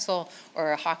holding a pencil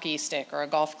or a hockey stick or a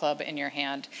golf club in your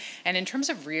hand? And in terms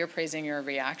of reappraising your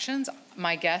reactions,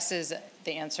 my guess is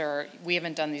the answer, we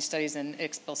haven't done these studies in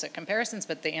explicit comparisons,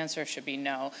 but the answer should be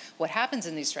no. What happens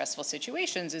in these stressful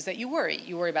situations is that you worry.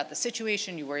 You worry about the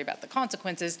situation, you worry about the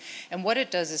consequences, and what it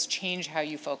does is change how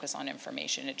you focus on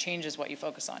information. It changes what you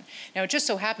focus on. Now, it just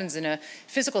so happens in a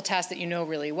physical task that you know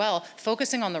really well,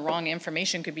 focusing on the wrong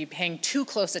information could be paying too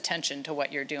close attention to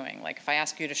what you're doing. Like if I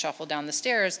ask you to shuffle down the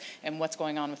stairs and what's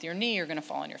going on with your knee, you're gonna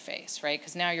fall on your face, right?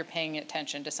 Because now you're paying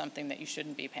attention to something that you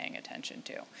shouldn't be paying attention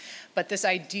to. But this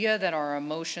idea that our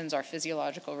emotions, our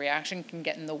physiological reaction can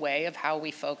get in the way of how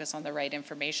we focus on the right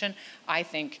information, I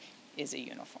think is a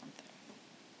uniform thing.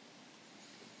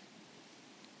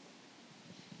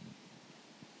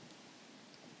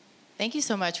 Thank you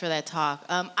so much for that talk.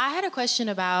 I had a question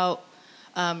about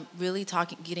really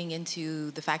getting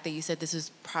into the fact that you said this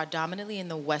is predominantly in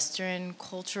the Western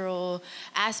cultural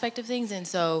aspect of things. And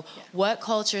so what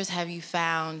cultures have you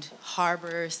found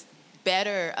harbors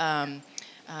better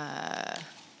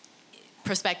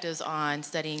perspectives on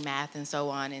studying math and so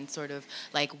on, and sort of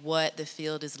like what the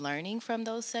field is learning from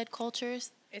those said cultures?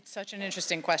 It's such an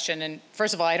interesting question. And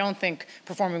first of all, I don't think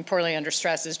performing poorly under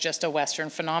stress is just a Western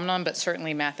phenomenon, but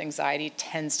certainly math anxiety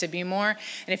tends to be more.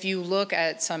 And if you look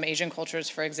at some Asian cultures,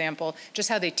 for example, just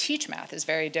how they teach math is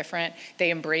very different.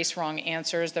 They embrace wrong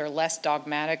answers. They're less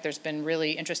dogmatic. There's been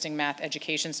really interesting math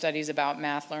education studies about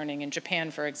math learning in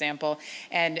Japan, for example.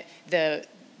 And the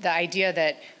idea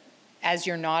that as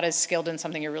you're not as skilled in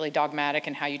something, you're really dogmatic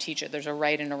in how you teach it. There's a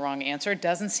right and a wrong answer. It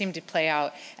doesn't seem to play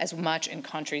out as much in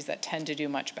countries that tend to do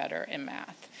much better in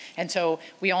math. And so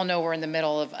we all know we're in the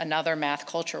middle of another math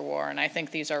culture war, and I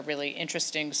think these are really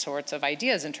interesting sorts of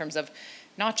ideas in terms of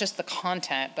not just the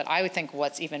content, but I would think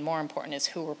what's even more important is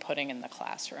who we're putting in the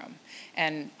classroom.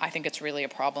 And I think it's really a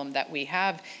problem that we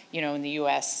have. In the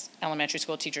US, elementary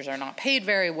school teachers are not paid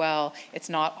very well. It's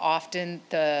not often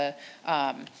the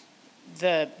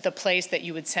place that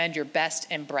you would send your best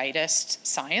and brightest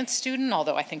science student,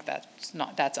 although I think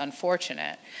that's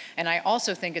unfortunate. And I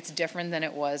also think it's different than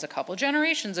it was a couple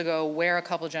generations ago, where a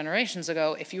couple generations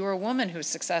ago, if you were a woman who was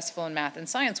successful in math and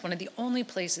science, one of the only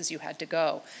places you had to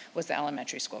go was the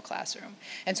elementary school classroom.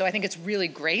 And so I think it's really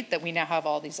great that we now have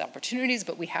all these opportunities,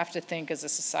 but we have to think as a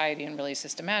society and really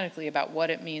systematically about what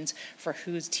it means for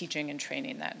who's teaching and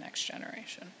training that next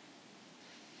generation.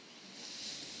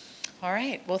 All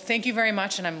right, well, thank you very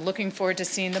much, and I'm looking forward to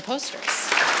seeing the posters.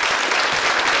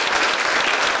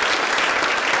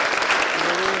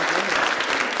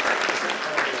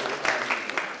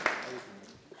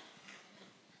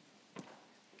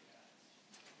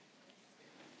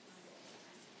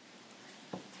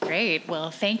 Great.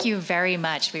 Well, thank you very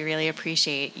much. We really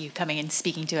appreciate you coming and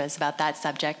speaking to us about that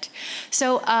subject.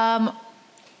 So,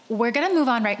 we're going to move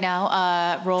on right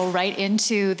now, roll right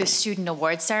into the student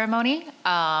awards ceremony.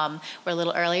 We're a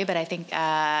little early, but I think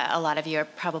a lot of you are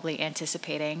probably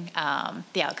anticipating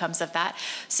the outcomes of that.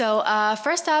 So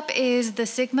first up is the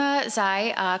Sigma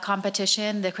Xi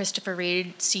competition, the Christopher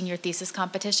Reed Senior Thesis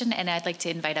Competition, and I'd like to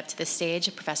invite up to the stage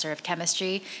a professor of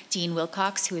chemistry, Dean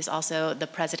Wilcox, who is also the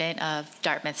president of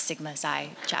Dartmouth Sigma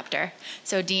Xi chapter.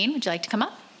 So Dean, would you like to come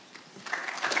up?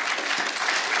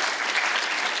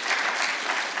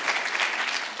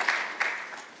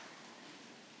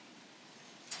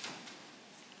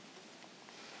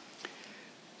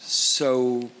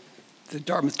 So the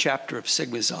Dartmouth chapter of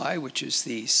Sigma Xi, which is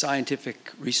the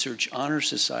Scientific Research Honor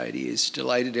Society, is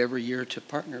delighted every year to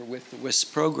partner with the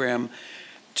WISP program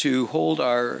to hold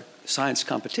our science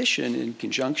competition in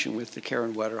conjunction with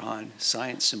the Wetterhahn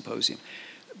Science Symposium.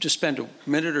 Just spend a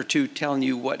minute or two telling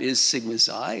you what is Sigma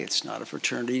Xi. It's not a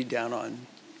fraternity down on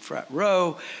Frat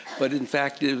Row, but in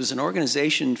fact it was an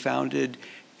organization founded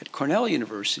at Cornell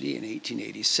University in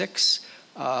 1886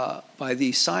 by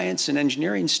the science and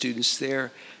engineering students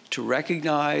there to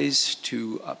recognize,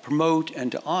 to promote,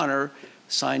 and to honor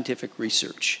scientific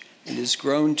research. It has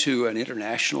grown to an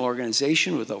international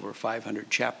organization with over 500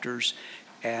 chapters,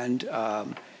 and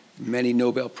many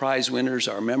Nobel Prize winners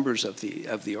are members of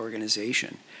the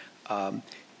organization.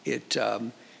 It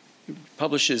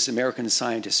publishes American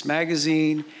Scientist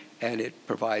magazine, and it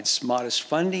provides modest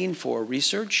funding for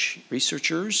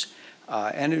researchers,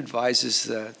 and advises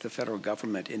the federal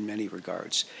government in many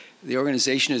regards. The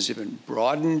organization has been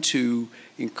broadened to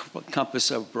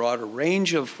encompass a broader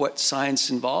range of what science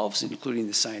involves, including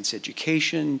the science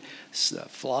education, the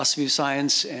philosophy of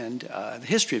science, and the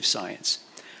history of science.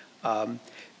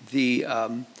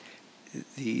 The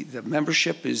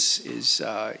membership is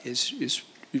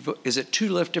at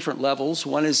two different levels.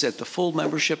 One is at the full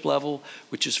membership level,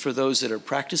 which is for those that are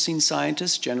practicing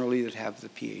scientists, generally that have the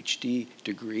PhD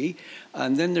degree.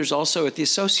 And then there's also at the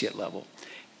associate level.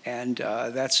 And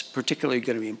that's particularly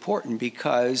going to be important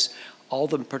because all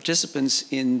the participants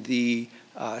in the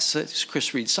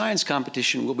Chris Reed Science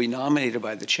Competition will be nominated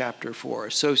by the chapter for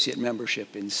associate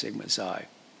membership in Sigma Xi.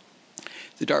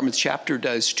 The Dartmouth chapter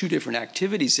does two different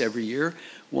activities every year.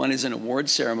 One is an award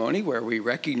ceremony where we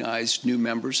recognize new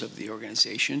members of the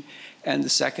organization, and the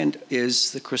second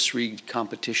is the Chris Reed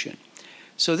competition.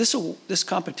 So this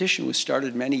competition was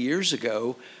started many years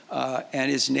ago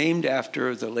and is named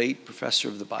after the late professor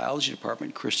of the biology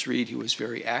department, Chris Reed, who was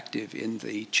very active in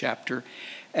the chapter,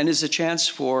 and is a chance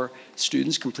for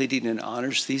students completing an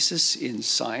honors thesis in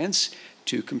science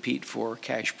to compete for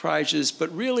cash prizes, but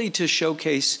really to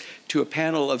showcase to a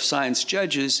panel of science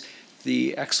judges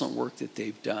the excellent work that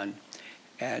they've done.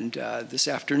 And this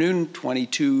afternoon,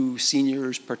 22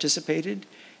 seniors participated,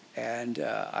 and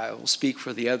I will speak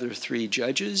for the other three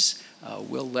judges,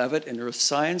 Will Levitt in Earth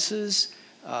Sciences,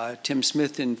 Tim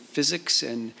Smith in Physics,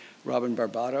 and Robin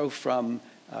Barbato from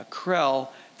Krell,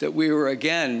 that we were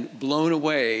again blown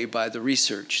away by the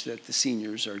research that the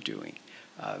seniors are doing.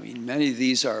 I mean, many of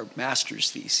these are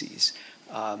master's theses.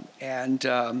 And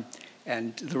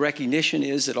the recognition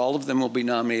is that all of them will be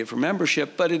nominated for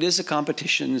membership, but it is a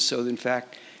competition, so in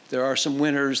fact, there are some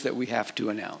winners that we have to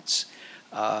announce.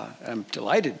 I'm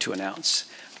delighted to announce.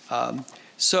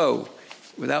 So,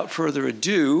 without further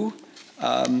ado,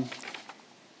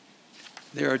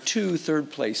 there are two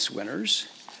third-place winners.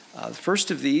 The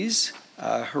first of these,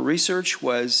 her research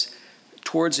was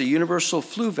towards a universal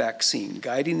flu vaccine,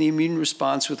 guiding the immune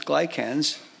response with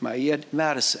glycans, Maya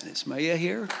Madison. Is Maya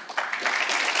here?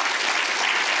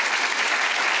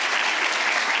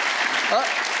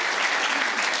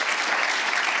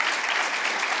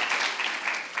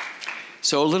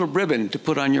 So a little ribbon to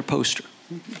put on your poster.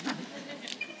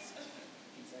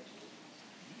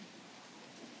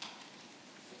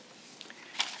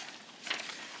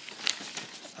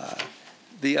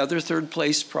 The other third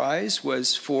place prize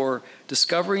was for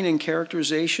discovering and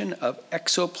characterization of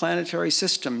exoplanetary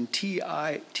system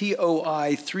TOI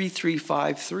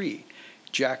 3353,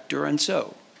 Jack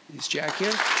Duranceau. Is Jack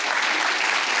here?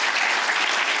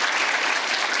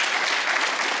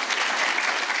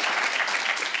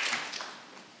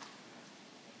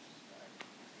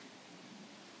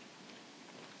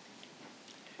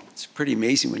 It's pretty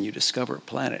amazing when you discover a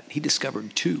planet. He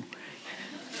discovered two.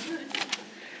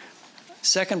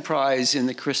 Second prize in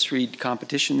the Chris Reed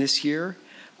competition this year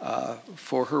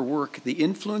for her work, The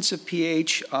Influence of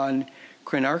pH on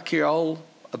Crenarchaeal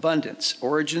Abundance,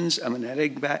 Origins of an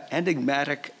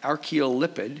Enigmatic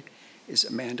Archaeolipid, is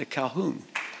Amanda Calhoun.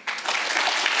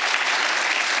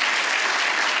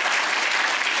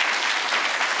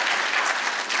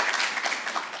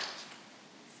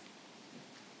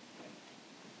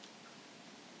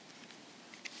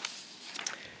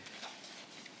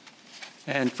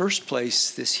 And first place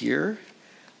this year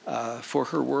for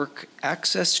her work,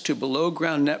 Access to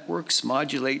Below-Ground Networks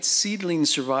Modulates Seedling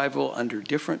Survival Under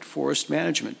Different Forest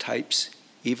Management Types,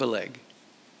 Eva Legg.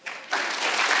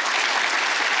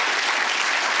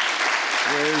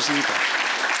 Where's Eva?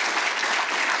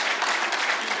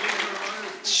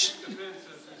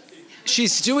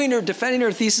 She's defending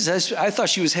her thesis. I thought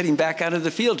she was heading back out of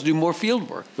the field to do more field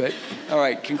work. But all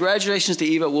right, congratulations to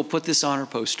Eva. We'll put this on her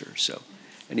poster. So.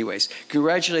 anyways,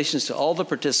 congratulations to all the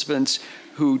participants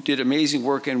who did amazing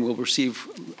work and will receive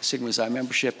Sigma Xi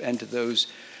membership, and to those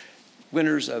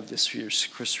winners of this year's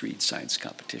Chris Reed Science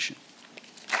Competition.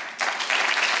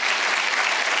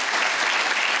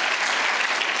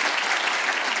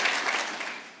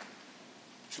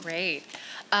 Great.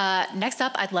 Next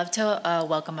up, I'd love to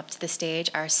welcome up to the stage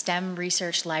our STEM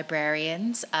research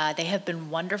librarians. They have been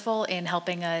wonderful in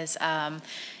helping us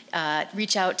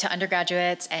reach out to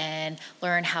undergraduates and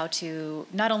learn how to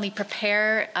not only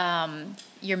prepare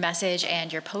your message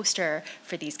and your poster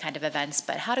for these kind of events,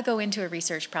 but how to go into a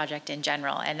research project in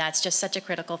general. And that's just such a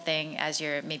critical thing as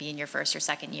you're maybe in your first or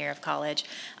second year of college.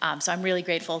 So I'm really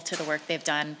grateful to the work they've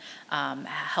done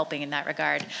helping in that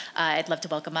regard. I'd love to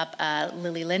welcome up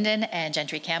Lily Linden and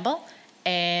Gentry Campbell.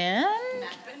 And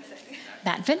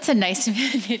Matt Vincent, nice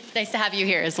to have you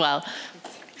here as well.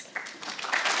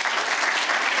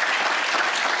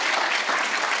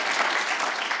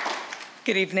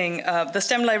 Good evening. The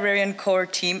STEM Librarian Core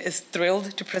team is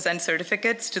thrilled to present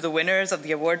certificates to the winners of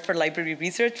the Award for Library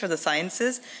Research for the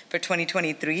Sciences for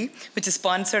 2023, which is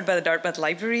sponsored by the Dartmouth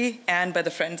Library and by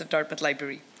the Friends of Dartmouth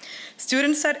Library.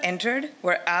 Students that entered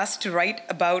were asked to write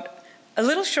about a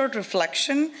little short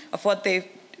reflection of what they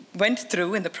went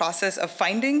through in the process of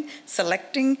finding,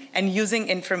 selecting, and using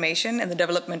information in the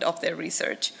development of their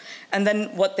research, and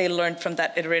then what they learned from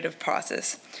that iterative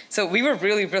process. So we were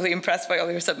really, really impressed by all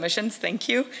your submissions. Thank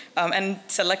you. And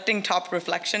selecting top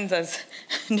reflections, as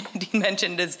Nadine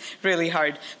mentioned, is really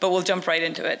hard, but we'll jump right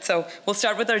into it. So we'll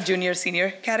start with our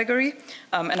junior-senior category,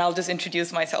 and I'll just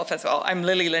introduce myself as well. I'm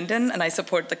Lily Linden, and I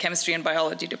support the chemistry and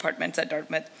biology departments at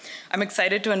Dartmouth. I'm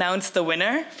excited to announce the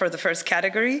winner for the first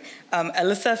category,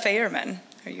 Alyssa Feyerman.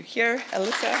 Are you here,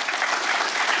 Alyssa?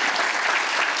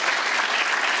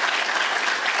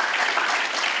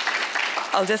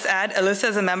 I'll just add, Alyssa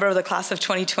is a member of the class of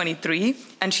 2023,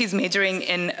 and she's majoring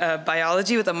in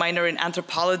biology with a minor in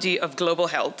anthropology of global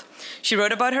health. She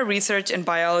wrote about her research in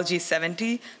Biology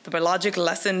 70, the biologic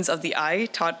lessons of the eye,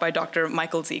 taught by Dr.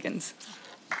 Michael Zegans.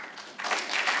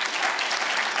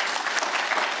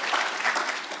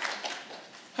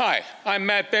 Hi, I'm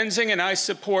Matt Benzing, and I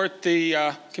support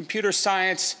the computer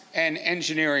science and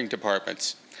engineering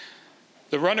departments.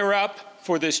 The runner-up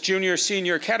for this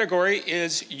junior-senior category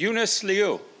is Eunice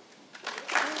Liu.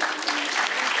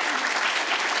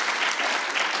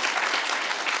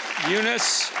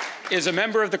 Eunice is a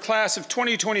member of the class of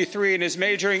 2023 and is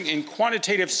majoring in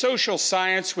quantitative social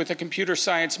science with a computer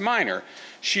science minor.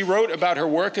 She wrote about her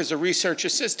work as a research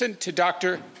assistant to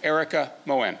Dr. Erica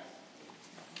Moen.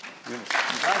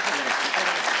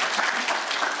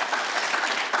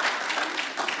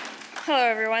 Hello,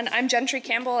 everyone. I'm Gentry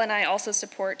Campbell, and I also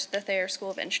support the Thayer School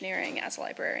of Engineering as a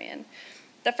librarian.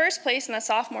 The first place in the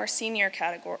sophomore-senior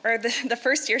category, or the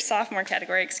first-year sophomore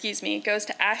category, goes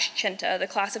to Ash Chinta, the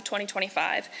class of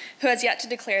 2025, who has yet to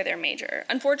declare their major.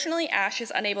 Unfortunately, Ash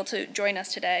is unable to join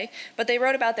us today, but they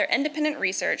wrote about their independent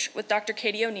research with Dr.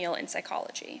 Katie O'Neill in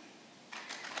psychology.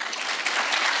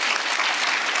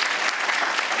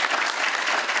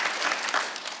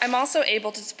 I'm also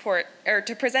able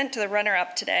to present to the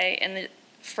runner-up today in the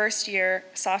first-year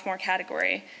sophomore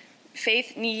category,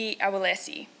 Faith Nigi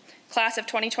Awolesi, class of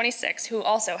 2026, who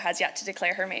also has yet to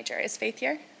declare her major. Is Faith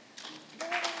here?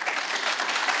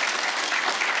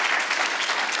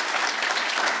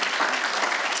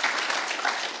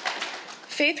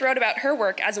 Faith wrote about her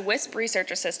work as a WISP research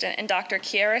assistant in Dr.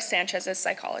 Kiera Sanchez's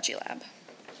psychology lab.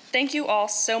 Thank you all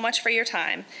so much for your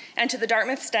time, and to the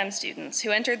Dartmouth STEM students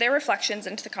who entered their reflections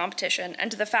into the competition,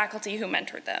 and to the faculty who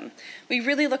mentored them. We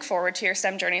really look forward to your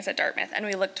STEM journeys at Dartmouth, and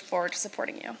we look forward to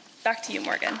supporting you. Back to you,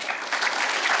 Morgan.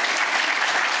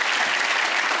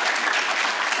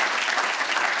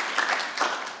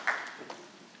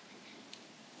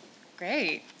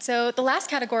 Great. So the last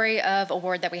category of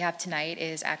award that we have tonight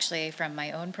is actually from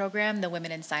my own program, the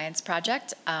Women in Science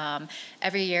Project.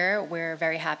 Every year, we're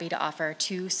very happy to offer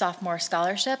 2 sophomore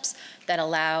scholarships that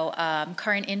allow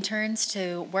current interns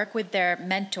to work with their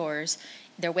mentors,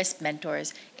 their WISP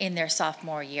mentors, in their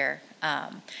sophomore year.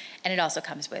 And it also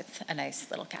comes with a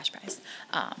nice little cash prize,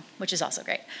 which is also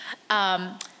great.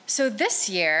 So this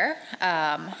year,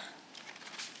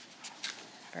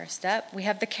 first up, we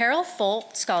have the Carol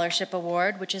Folt Scholarship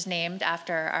Award, which is named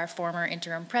after our former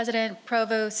interim president,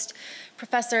 provost,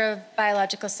 professor of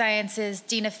biological sciences,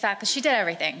 dean of faculty. She did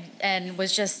everything and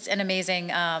was just an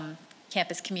amazing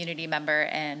campus community member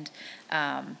and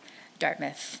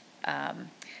Dartmouth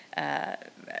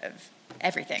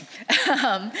everything.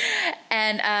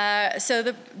 So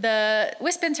the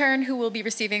WISP intern who will be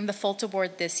receiving the Fult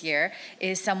Award this year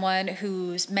is someone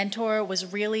whose mentor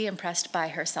was really impressed by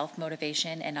her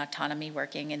self-motivation and autonomy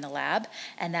working in the lab,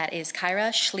 and that is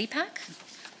Kyra Schliepak.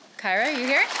 Kyra, you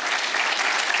here?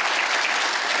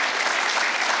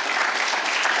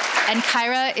 And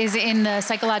Kyra is in the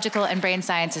Psychological and Brain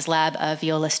Sciences lab of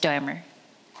Viola Stoimer.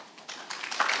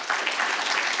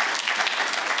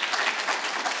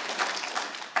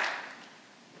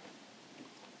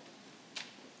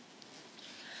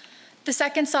 The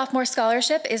second sophomore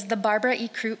scholarship is the Barbara E.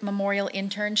 Kroot Memorial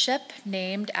Internship,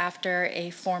 named after a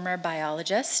former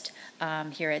biologist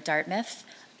here at Dartmouth.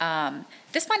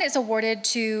 This one is awarded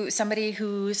to somebody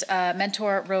whose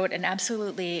mentor wrote an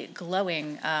absolutely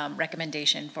glowing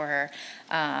recommendation for her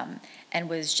and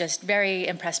was just very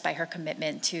impressed by her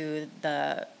commitment to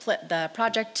the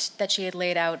project that she had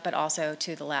laid out, but also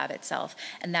to the lab itself.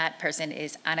 And that person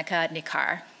is Annika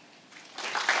Nikar.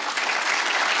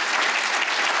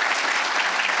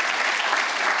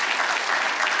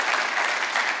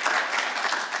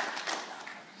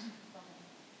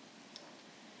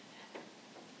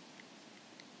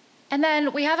 And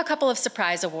then we have a couple of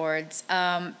surprise awards.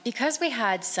 Because we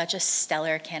had such a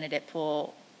stellar candidate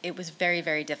pool, it was very,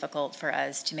 very difficult for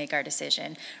us to make our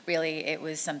decision. Really, it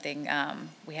was something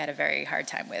we had a very hard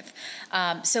time with.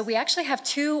 So we actually have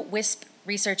 2 WISP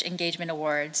Research Engagement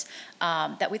Awards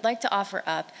that we'd like to offer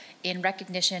up in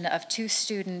recognition of 2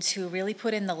 students who really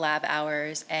put in the lab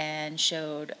hours and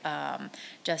showed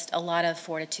just a lot of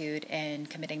fortitude in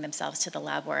committing themselves to the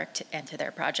lab work and to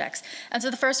their projects. And so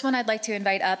the first one I'd like to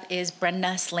invite up is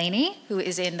Brenna Slaney, who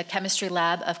is in the chemistry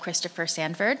lab of Christopher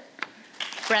Sanford.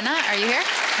 Brenna, are you here?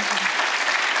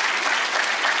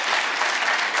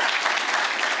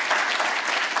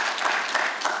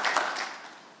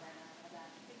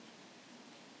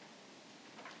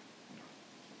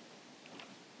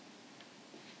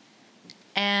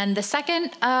 And the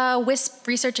second WISP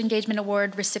Research Engagement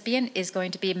Award recipient is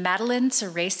going to be Madeline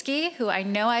Saraysky, who I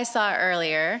know I saw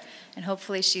earlier, and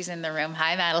hopefully she's in the room.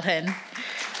 Hi, Madeline.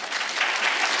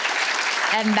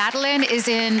 And Madeline is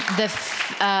in the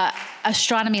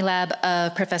astronomy lab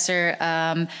of Professor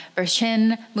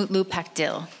Berchin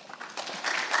Mutlu-Pakdil.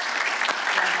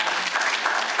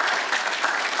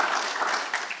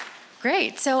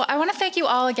 Great. So I want to thank you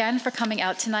all again for coming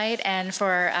out tonight and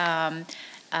for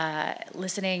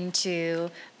listening to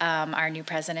our new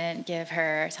president give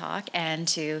her talk and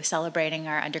to celebrating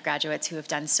our undergraduates who have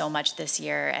done so much this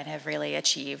year and have really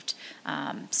achieved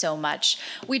so much.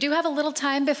 We do have a little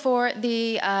time before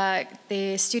the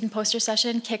student poster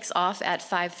session kicks off at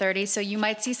 5:30, so you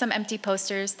might see some empty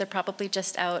posters. They're probably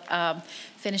just out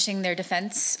finishing their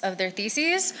defense of their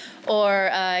theses or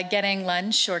getting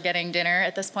lunch or getting dinner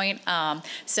at this point.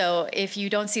 So if you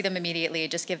don't see them immediately,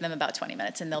 just give them about 20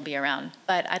 minutes and they'll be around.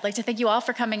 But I'd like to thank you all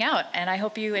for coming out, and I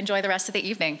hope you enjoy the rest of the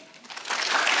evening.